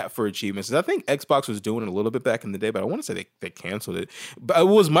want that for achievements. 'Cause I think Xbox was doing it a little bit back in the day, but I want to say they canceled it. But it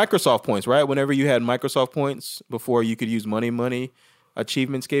was Microsoft points, right? Whenever you had Microsoft points before, you could use money.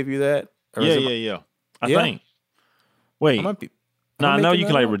 Achievements gave you that. Or is it- Yeah. I Yeah? think. Wait, I might be. no, am I I know making you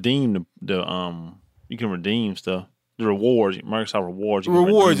can that like up? redeem the you can redeem stuff. The rewards, Microsoft rewards. You can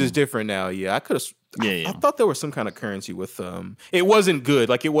Rewards redeem. is different now. Yeah, I could have. Yeah. I thought there was some kind of currency with It wasn't good.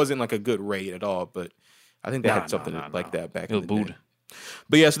 Like, it wasn't like a good rate at all. But I think they had something like that back It was in the day. booty.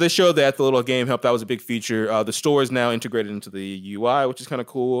 But yeah, so they showed that the little game help. That was a big feature. The store is now integrated into the UI, which is kind of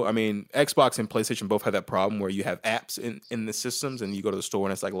cool. I mean, Xbox and PlayStation both have that problem where you have apps in the systems and you go to the store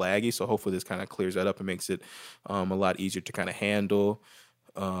and it's like laggy. So hopefully this kind of clears that up and makes it a lot easier to kind of handle.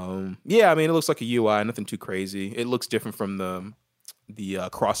 Yeah, I mean, it looks like a UI, nothing too crazy. It looks different from the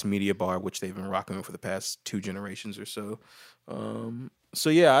cross media bar, which they've been rocking with for the past 2 generations or so. So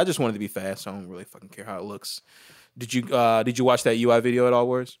yeah, I just wanted to be fast. I don't really fucking care how it looks. Did you watch that UI video at all,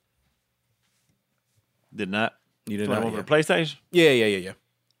 Words? Did not. You did What, not. over Yeah. the PlayStation? Yeah.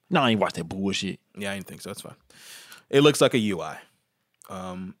 No, I ain't watch that bullshit. Yeah, I didn't think so. That's fine. It looks like a UI.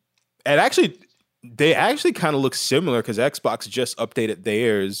 They actually kind of look similar because Xbox just updated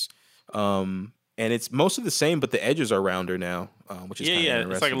theirs, and it's mostly the same, but the edges are rounder now, which is kind of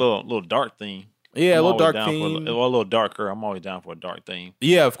interesting. It's like a little dark theme. Yeah, a I'm little always dark down for theme. a little darker. I'm always down for a dark theme.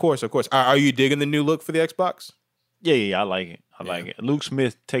 Yeah, of course. Are you digging the new look for the Xbox? Yeah, I like it. I like it. Luke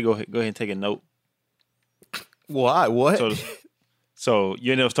Smith, go ahead and take a note. Why? What? So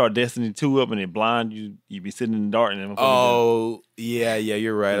you end up start Destiny 2 up and it blind you. You be sitting in the dark and then Oh, yeah,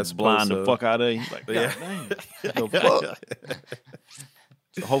 you're right. That's blind the fuck out of you. Like, Yeah. God damn. The fuck?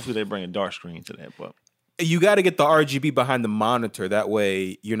 So hopefully they bring a dark screen to that. But You got to get the RGB behind the monitor. That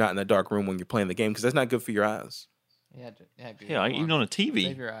way, you're not in a dark room when you're playing the game because that's not good for your eyes. yeah, even on the TV.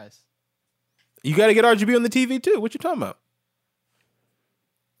 Save your eyes. You got to get RGB on the TV too. What you talking about?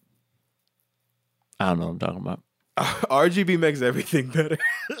 I don't know what I'm talking about. RGB makes everything better.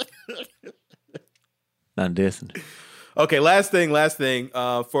 Not Destiny. Okay, last thing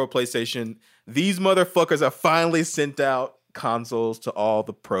for PlayStation. These motherfuckers have finally sent out consoles to all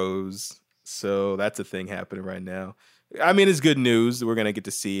the pros. So that's a thing happening right now. I mean, it's good news. We're going to get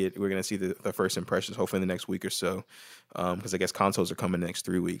to see it. We're going to see the first impressions hopefully in the next week or so. Because I guess consoles are coming in the next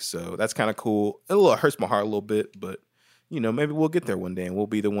 3 weeks. So that's kind of cool. It hurts my heart a little bit, but you know, maybe we'll get there one day and we'll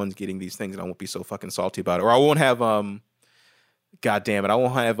be the ones getting these things and I won't be so fucking salty about it. Or I won't have, God damn it, I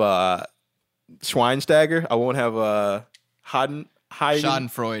won't have Schweinsteiger. I won't have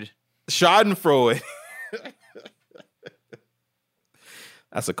Schadenfreude. Schadenfreude.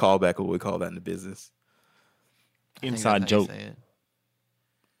 That's a callback of what we call that in the business. think Inside that's how you joke. say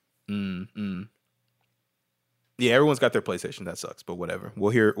it. Yeah, everyone's got their PlayStation. That sucks, but whatever.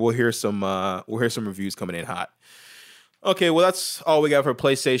 We'll hear some reviews coming in hot. Okay, well that's all we got for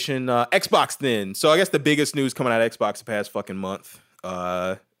PlayStation. Xbox then. So I guess the biggest news coming out of Xbox the past fucking month.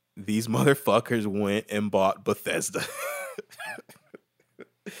 These motherfuckers went and bought Bethesda.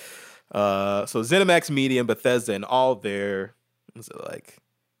 So ZeniMax Media and Bethesda and all their, was it like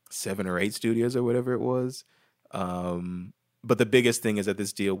 7 or 8 studios or whatever it was. But the biggest thing is that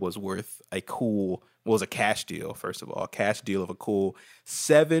this deal was worth a cash deal, first of all, a cash deal of a cool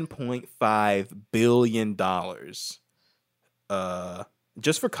 $7.5 billion.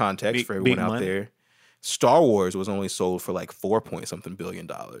 Just for context, for everyone out there, Star Wars was only sold for like $4 billion.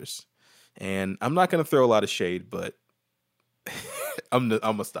 And I'm not going to throw a lot of shade, but I'm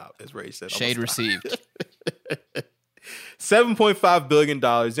gonna stop, as Ray said. Shade received. $7.5 billion.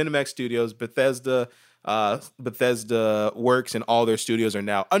 ZeniMax Studios, Bethesda Works, and all their studios are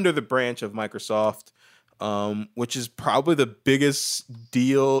now under the branch of Microsoft, which is probably the biggest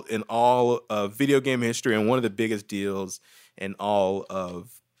deal in all of video game history and one of the biggest deals in all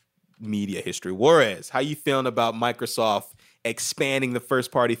of media history. Juarez, how you feeling about Microsoft expanding the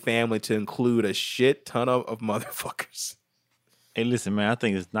first party family to include a shit ton of motherfuckers? Hey, listen, man, I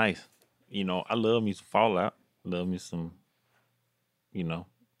think it's nice. You know, I love me some Fallout. Love me some,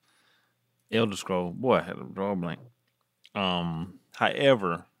 Elder Scrolls. Boy, I had a draw blank.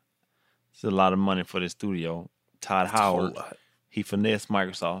 However, it's a lot of money for this studio. Todd Howard, he finessed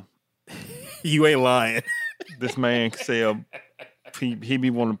Microsoft. You ain't lying. This man can sell. He be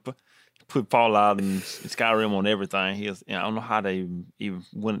wanting to put Fallout and Skyrim on everything. I don't know how they even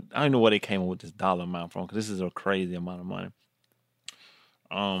went. I don't know where they came up with this dollar amount from, because this is a crazy amount of money.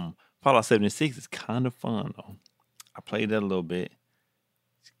 Fallout 76 is kind of fun though. I played that a little bit.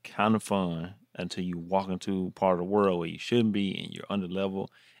 It's kind of fun until you walk into part of the world where you shouldn't be and you're under level,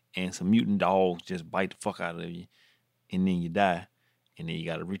 and some mutant dogs just bite the fuck out of you, and then you die, and then you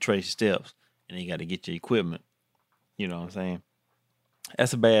got to retrace your steps, and then you got to get your equipment. You know what I'm saying?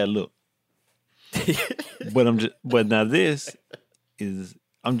 That's a bad look. But now this is,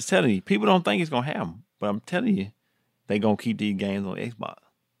 I'm just telling you, people don't think it's gonna happen, but I'm telling you, they gonna keep these games on Xbox.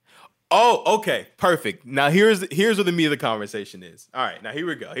 Oh, okay, perfect. Now here's what the meat of the conversation is. All right, now here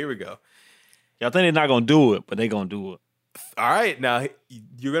we go. Y'all think they're not gonna do it, but they gonna do it. All right, now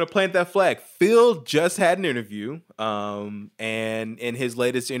you're gonna plant that flag. Phil just had an interview, and in his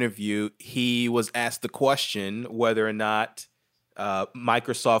latest interview, he was asked the question whether or not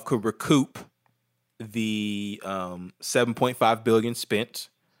Microsoft could recoup the $7.5 billion spent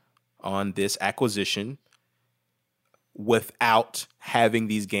on this acquisition without having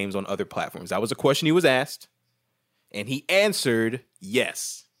these games on other platforms. That was a question he was asked, and he answered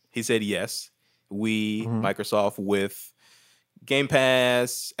yes. He said yes. Microsoft, with Game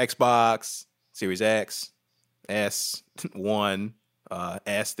Pass, Xbox, Series X, S, One,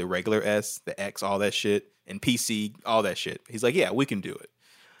 S, the regular S, the X, all that shit, and PC, all that shit. He's like, yeah, we can do it.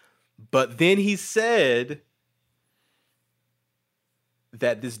 But then he said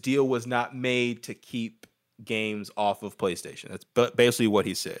that this deal was not made to keep games off of PlayStation. That's basically what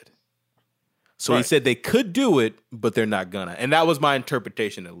he said. So He said they could do it, but they're not gonna. And that was my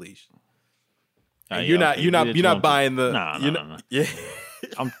interpretation, at least. You're not buying the. No. Yeah.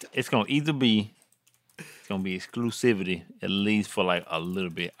 It's gonna be exclusivity, at least for like a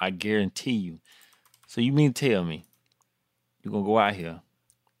little bit. I guarantee you. So you mean to tell me you're gonna go out here,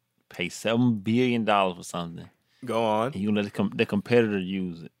 pay $7 billion for something? Go on. And you let the competitor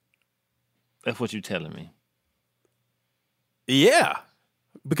use it? That's what you're telling me. Yeah,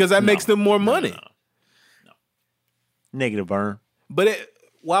 because that makes them more money. No. Negative burn. But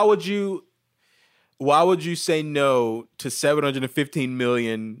why would you say no to 715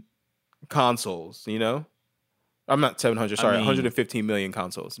 million consoles? You know, I'm not 700. Sorry, 115 million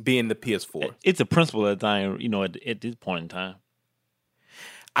consoles being the PS4. It's a principle at the time. You know, at this point in time.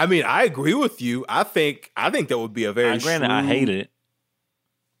 I mean, I agree with you. I think that would be a very. Granted, I hate it.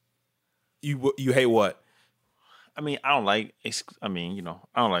 You hate what? I mean, I don't like. I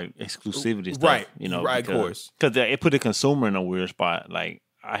don't like exclusivity stuff. Right. Right. Of course. Because it put the consumer in a weird spot. Like,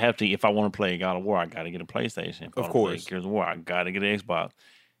 I have to, if I want to play God of War, I got to get a PlayStation. If I of course. Gears of War, I got to get an Xbox.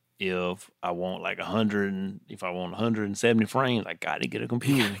 If I want like 170 frames, I got to get a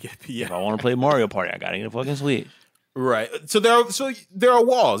computer. Yeah. If I want to play Mario Party, I got to get a fucking Switch. Right. So there are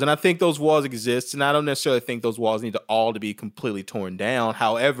walls, and I think those walls exist, and I don't necessarily think those walls need to be completely torn down.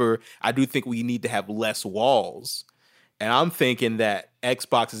 However, I do think we need to have less walls. And I'm thinking that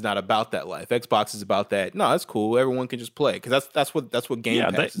Xbox is not about that life. Xbox is about that. No, that's cool. Everyone can just play, because that's what Game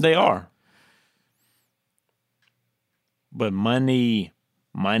Pass is. They are. But money.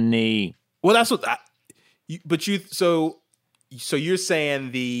 Well, that's what. So you're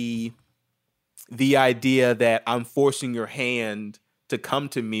saying the idea that I'm forcing your hand to come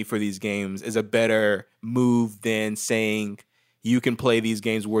to me for these games is a better move than saying you can play these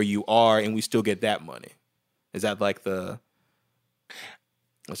games where you are and we still get that money. Is that like the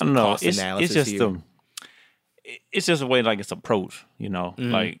I don't know. cost analysis here? It's just a way like it's approach, you know.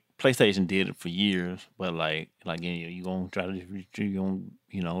 Like PlayStation did it for years, but like you gonna try to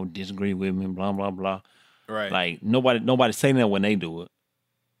you gonna disagree with me, blah blah blah. Right. Like nobody saying that when they do it,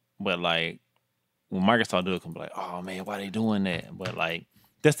 but like when Microsoft do it, can be like, oh man, why they doing that? But like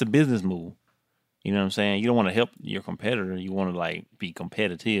that's the business move. You know what I'm saying? You don't want to help your competitor. You want to like be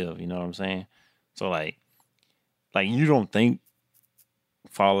competitive. You know what I'm saying? So like you don't think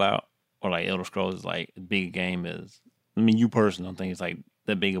Fallout or like Elder Scrolls is like as big a game as, I mean, you personally don't think it's like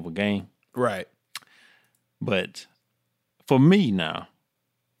that big of a game. Right. But for me now,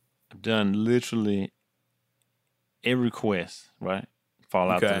 I've done literally every quest, right?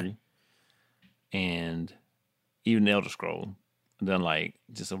 Fallout 3. And even Elder Scrolls. I've done like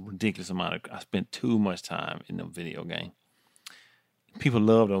just a ridiculous amount I spent too much time in the video game. People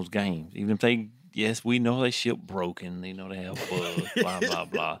love those games. Even if yes, we know they ship broken. They know they have bugs, blah, blah,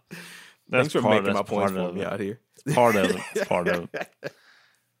 blah. Thanks for making my points for me out here. It's part of it. It's part of it.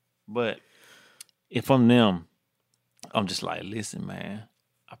 But if I'm them, I'm just like, listen, man,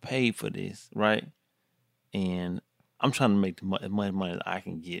 I paid for this, right? And I'm trying to make the money that I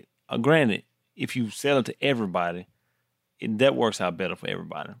can get. Granted, if you sell it to everybody, that works out better for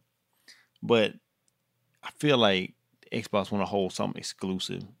everybody. But I feel like Xbox want to hold something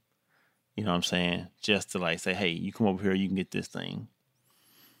exclusive. You know what I'm saying? Just to like say, hey, you come over here, you can get this thing.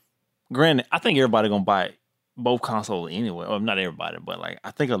 Granted, I think everybody gonna buy both consoles anyway. Well, not everybody, but like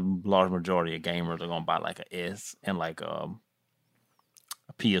I think a large majority of gamers are gonna buy like a S and like a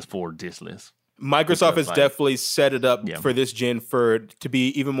PS4 discless. Microsoft has definitely set it up for this gen to be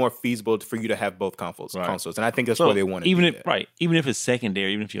even more feasible for you to have both consoles, and I think that's where they want to. Even if it's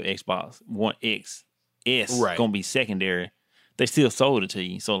secondary, even if your Xbox One X S gonna be secondary, they still sold it to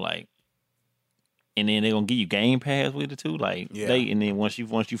you. So like, and then they're gonna give you Game Pass with it too. Like and then once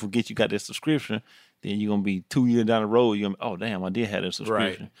you forget you got this subscription, then you're gonna be 2 years down the road. You're gonna be, oh damn, I did have that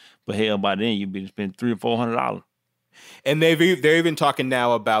subscription. Right. But hell, by then you'd be spending $300 or $400. And they're even talking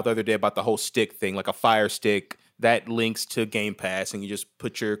now about the other day about the whole stick thing, like a Fire Stick that links to Game Pass, and you just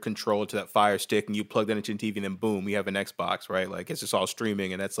put your controller to that Fire Stick and you plug that into your TV, and then boom, you have an Xbox, right? Like it's just all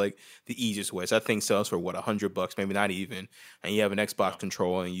streaming, and that's like the easiest way. So that thing sells for what, $100, maybe not even, and you have an Xbox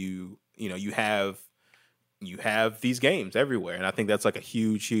controller, and you have these games everywhere, and I think that's like a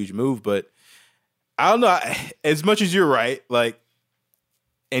huge move. But I don't know, as much as you're right, like,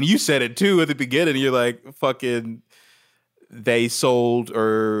 and you said it too at the beginning, you're like fucking. They sold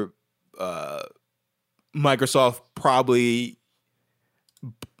or Microsoft probably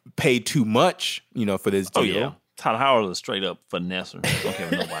paid too much, for this deal. Oh yeah, Todd Howard is a straight up finesser. Don't care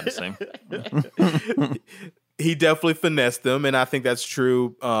what nobody say. He definitely finessed them, and I think that's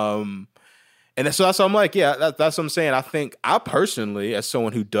true. And so that's why I'm like, yeah, that's what I'm saying. I think I personally, as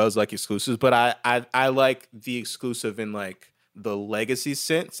someone who does like exclusives, but I like the exclusive in like the legacy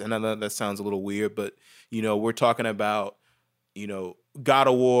sense, and I know that sounds a little weird, but we're talking about. God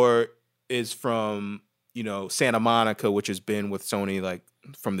of War is from, Santa Monica, which has been with Sony like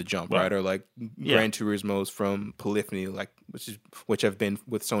from the jump, right? Or like Gran Turismo's from Polyphony, like which have been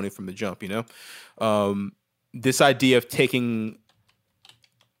with Sony from the jump, This idea of taking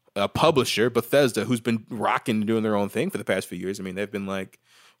a publisher, Bethesda, who's been rocking and doing their own thing for the past few years. I mean, they've been like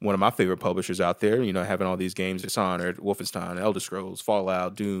one of my favorite publishers out there, having all these games, Dishonored, Wolfenstein, Elder Scrolls,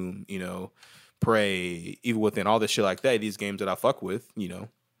 Fallout, Doom, Prey, Evil Within, all this shit like that. These games that I fuck with, I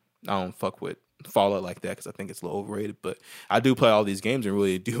don't fuck with Fallout like that because I think it's a little overrated. But I do play all these games and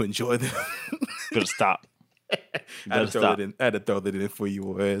really do enjoy them. Gotta stop. I had to throw that in for you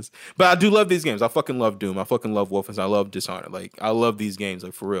boys. But I do love these games. I fucking love Doom. I fucking love Wolfenstein. I love Dishonored. Like I love these games,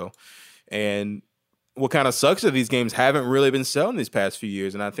 like for real. And what kind of sucks is these games haven't really been selling these past few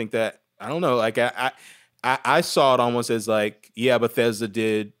years. And I think that I don't know. Like I saw it almost as like, yeah, Bethesda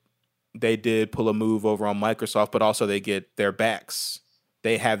did. They did pull a move over on Microsoft, but also they get their backs.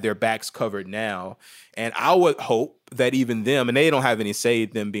 They have their backs covered now. And I would hope that even them, and they don't have any say,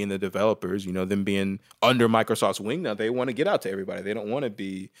 them being the developers, them being under Microsoft's wing now, they want to get out to everybody. They don't want to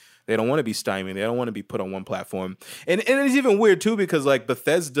be stymied. They don't want to be put on one platform. And it's even weird too, because like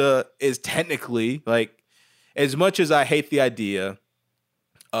Bethesda is technically like, as much as I hate the idea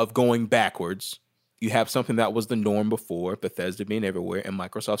of going backwards, you have something that was the norm before, Bethesda being everywhere, and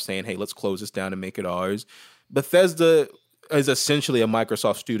Microsoft saying, hey, let's close this down and make it ours. Bethesda is essentially a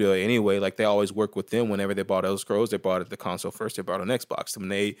Microsoft studio anyway. Like they always work with them. Whenever they bought Elder Scrolls, they bought it the console first. They bought it on Xbox. When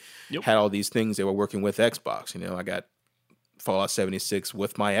they had all these things, they were working with Xbox. You know, I got Fallout 76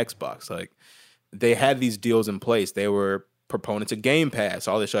 with my Xbox. Like they had these deals in place. They were proponents of Game Pass,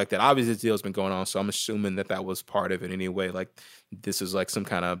 all this shit like that. Obviously, this deal's been going on, so I'm assuming that was part of it anyway. Like this is like some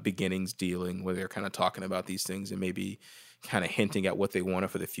kind of beginnings dealing where they're kind of talking about these things and maybe kind of hinting at what they wanted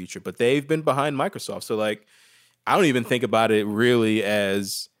for the future. But they've been behind Microsoft, so like I don't even think about it really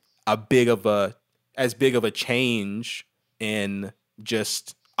as big of a change in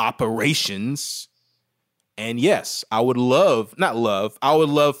just operations. And yes, I would love for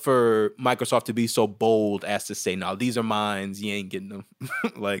Microsoft to be so bold as to say, no, these are mine. You ain't getting them.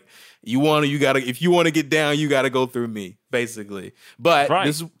 Like if you want to get down, you gotta go through me, basically. But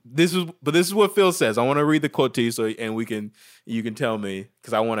this is what Phil says. I want to read the quote to you you can tell me,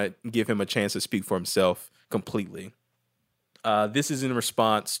 because I want to give him a chance to speak for himself completely. This is in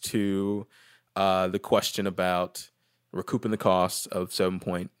response to the question about recouping the cost of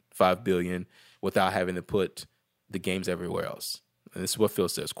 $7.5 billion without having to put the games everywhere else. And this is what Phil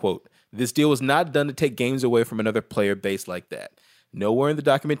says, quote, "This deal was not done to take games away from another player base like that. Nowhere in the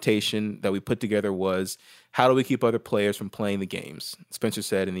documentation that we put together was, how do we keep other players from playing the games?" Spencer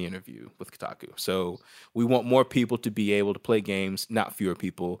said in the interview with Kotaku. So we want more people to be able to play games, not fewer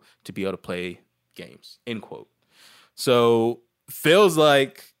people to be able to play games, end quote. So Phil's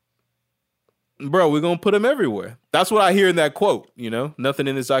like, bro, we're going to put them everywhere. That's what I hear in that quote, you know? Nothing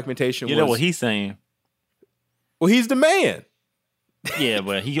in this documentation You know what he's saying? Well, he's the man. Yeah,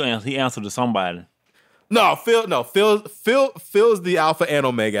 but he answered to somebody. Phil's the alpha and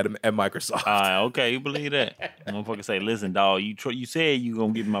omega at Microsoft. Okay, you believe that? Motherfucker say, listen, dog, you said you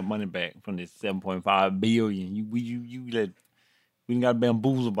going to give me my money back from this $7.5 billion. We done got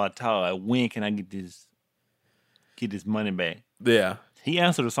bamboozled by Todd. When can I get this money back? Yeah. He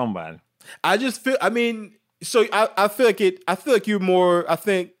answered to somebody. I just feel. I mean, so I feel like it. I feel like you're more. I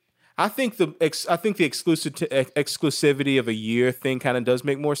think the exclusivity of a year thing kind of does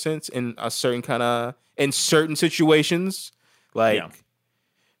make more sense in certain situations, like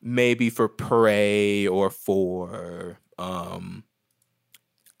maybe for Prey or for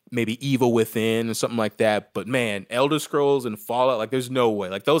maybe Evil Within or something like that. But man, Elder Scrolls and Fallout, like there's no way.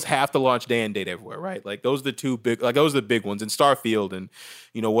 Like those have to launch day and date everywhere, right? Like those are the two big, like those are the big ones. And Starfield and,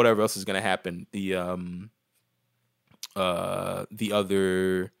 you know, whatever else is going to happen. The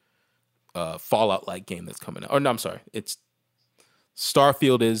other Fallout-like game that's coming out. Oh, no, I'm sorry. It's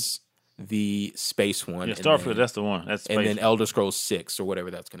Starfield is the space one. Yeah, Starfield, that's the one. That's space. And then Elder Scrolls 6 or whatever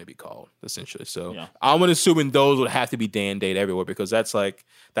that's going to be called, essentially. So I'm assuming those would have to be day and date everywhere because that's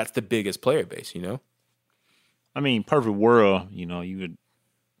the biggest player base, you know? I mean, perfect world, you know, you would,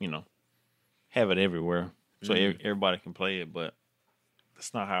 you know, have it everywhere so everybody can play it, but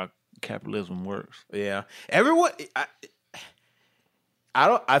that's not how capitalism works. Yeah. Everyone...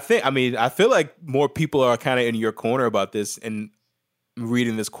 I feel like more people are kind of in your corner about this and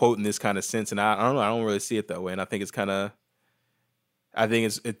reading this quote in this kind of sense, and I don't know. I don't really see it that way, and I think it's kind of. I think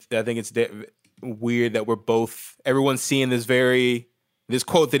it's weird that everyone's seeing this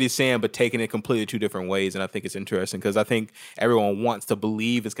quote that he's saying, but taking it completely two different ways, and I think it's interesting because I think everyone wants to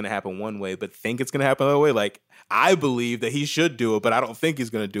believe it's going to happen one way, but think it's going to happen another way. Like I believe that he should do it, but I don't think he's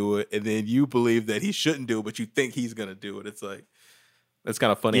going to do it, and then you believe that he shouldn't do it, but you think he's going to do it. It's like it's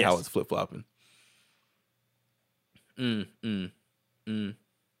kind of funny how it's flip flopping.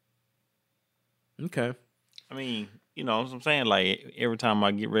 Okay. I mean, you know what I'm saying? Like, every time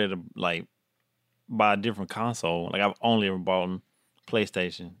I get ready to, like, buy a different console, like, I've only ever bought a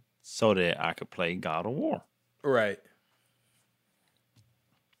PlayStation so that I could play God of War. Right.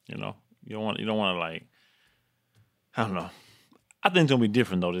 You know? You don't want to, like, I don't know. I think it's going to be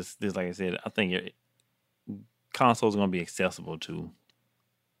different, though. This like I said, I think consoles are going to be accessible to,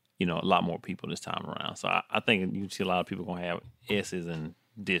 you know, a lot more people this time around. So I think you see a lot of people going to have S's and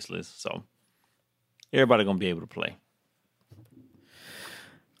diskless. So everybody going to be able to play.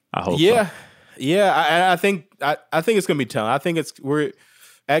 I hope so. Yeah. I think it's going to be tough. I think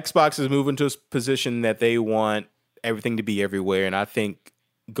Xbox is moving to a position that they want everything to be everywhere. And I think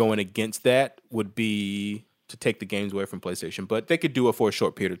going against that would be to take the games away from PlayStation. But they could do it for a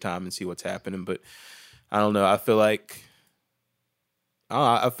short period of time and see what's happening. But I don't know. I feel like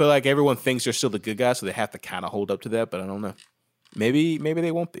everyone thinks they're still the good guy, so they have to kind of hold up to that. But I don't know. Maybe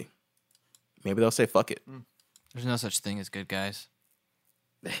they won't be. Maybe they'll say fuck it. There's no such thing as good guys.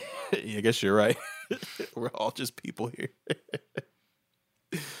 Yeah, I guess you're right. We're all just people here.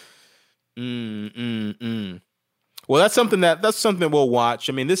 Well, that's something we'll watch.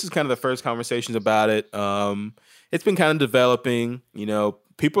 I mean, this is kind of the first conversations about it. It's been kind of developing. You know,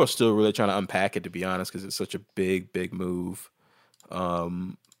 people are still really trying to unpack it, to be honest, because it's such a big move.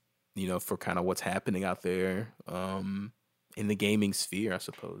 You know, for kind of what's happening out there in the gaming sphere, I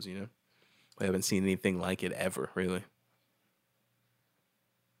suppose. You know, we haven't seen anything like it ever, really.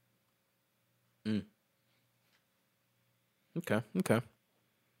 Okay.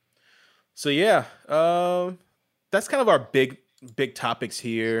 So yeah, that's kind of our big topics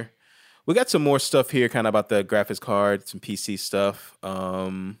here. We got some more stuff here, kind of about the graphics card, some PC stuff.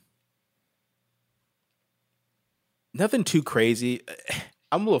 Nothing too crazy.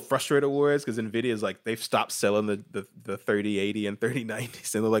 I'm a little frustrated with it because Nvidia's like they've stopped selling the 3080 and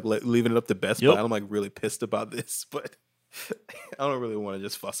 3090s and they're like leaving it up to Best Buy. I'm like really pissed about this, but I don't really want to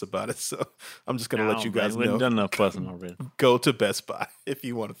just fuss about it, so I'm just gonna let you guys know. We've done enough fussing already. Go to Best Buy if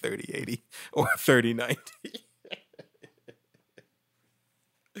you want a 3080 or a 3090.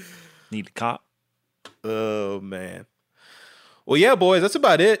 Need a cop. Oh man. Well, yeah, boys, that's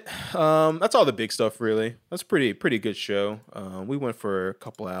about it. That's all the big stuff, really. That's pretty good show. We went for a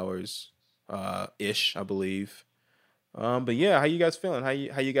couple hours, ish, I believe. But yeah, how you guys feeling? How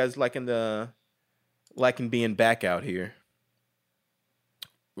you guys liking being back out here?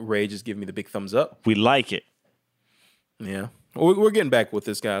 Ray just giving me the big thumbs up. We like it. Yeah, we're getting back with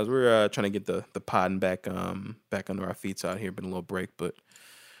this, guys. We're trying to get the pod back under our feet out here. Been a little break, but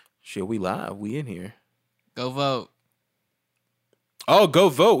shit, we live. We in here. Go vote. Oh, go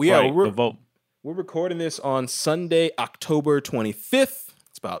vote. Yeah, right, go vote. We're recording this on Sunday, October 25th.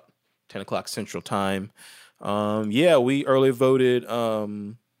 It's about 10 o'clock Central Time. Yeah, we early voted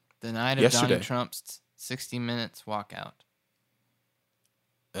The night of yesterday. Donald Trump's 60 Minutes walkout.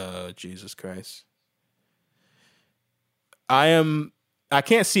 Jesus Christ. I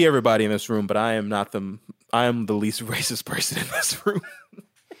can't see everybody in this room, but I am the least racist person in this room.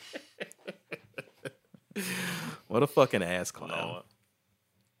 What a fucking ass clown. Lord.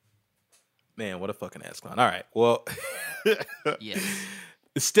 Man, what a fucking ass clown. All right. Well, Yes.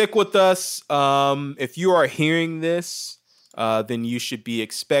 stick with us. If you are hearing this, then you should be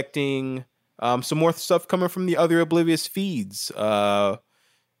expecting some more stuff coming from the other Oblivious feeds.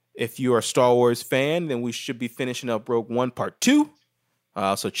 If you are a Star Wars fan, then we should be finishing up Rogue One Part 2.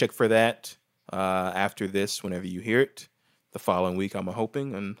 So check for that after this, whenever you hear it. The following week, I'm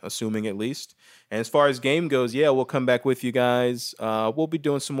hoping and assuming at least. And as far as game goes, yeah, we'll come back with you guys. We'll be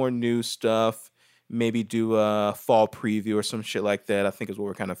doing some more new stuff. Maybe do a fall preview or some shit like that. I think is what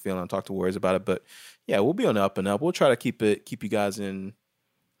we're kind of feeling. I'll talk to Warriors about it. But yeah, we'll be on the up and up. We'll try to keep you guys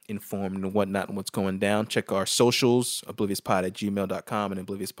informed and whatnot and what's going down. Check our socials, obliviouspod@gmail.com and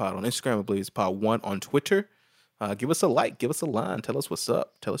obliviouspod on Instagram, obliviospod1 on Twitter. Give us a like, give us a line, tell us what's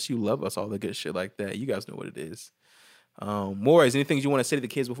up, tell us you love us, all the good shit like that. You guys know what it is. More, is anything you want to say to the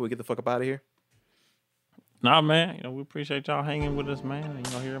kids before we get the fuck up out of here? Nah, man. We appreciate y'all hanging with us, man. And,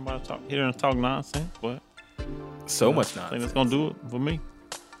 hearing us talk nonsense. But So much I think nonsense. that's gonna do it for me.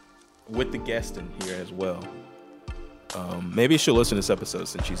 With the guest in here as well. Maybe she'll listen to this episode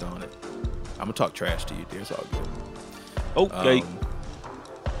since she's on it. I'm gonna talk trash to you, dear. It's all good. Okay.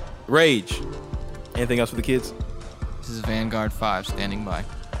 Rage. Anything else for the kids? This is Vanguard 5 standing by.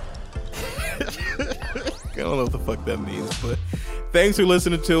 I don't know what the fuck that means, but thanks for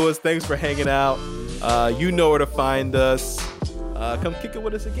listening to us. Thanks for hanging out. You know where to find us. Come kick it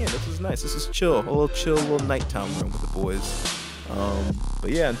with us again. This is nice. This is chill. A little nighttime room with the boys.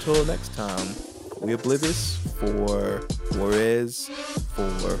 But yeah, until next time, we Oblivious for Juarez,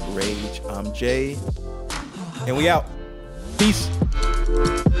 for Rage. I'm Jay, and we out. Peace.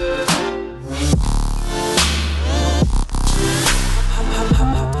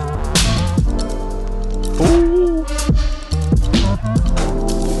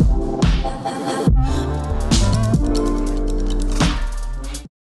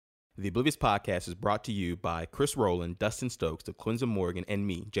 The Oblivious Podcast is brought to you by Chris Rowland, Dustin Stokes, DeQuinza Morgan, and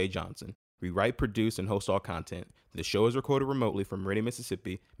me, Jay Johnson. We write, produce, and host all content. The show is recorded remotely from Meridian,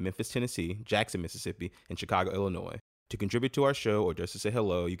 Mississippi, Memphis, Tennessee, Jackson, Mississippi, and Chicago, Illinois. To contribute to our show or just to say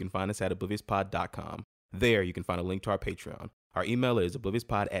hello, you can find us at obliviouspod.com. There, you can find a link to our Patreon. Our email is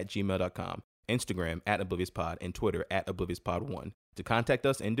obliviospod@gmail.com, Instagram @obliviospod, and Twitter @obliviospod1. To contact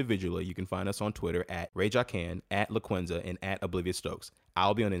us individually, you can find us on Twitter @RageICan, @LaQuenza, and @ObliviousStokes.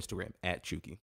 I'll be on Instagram @Chuki.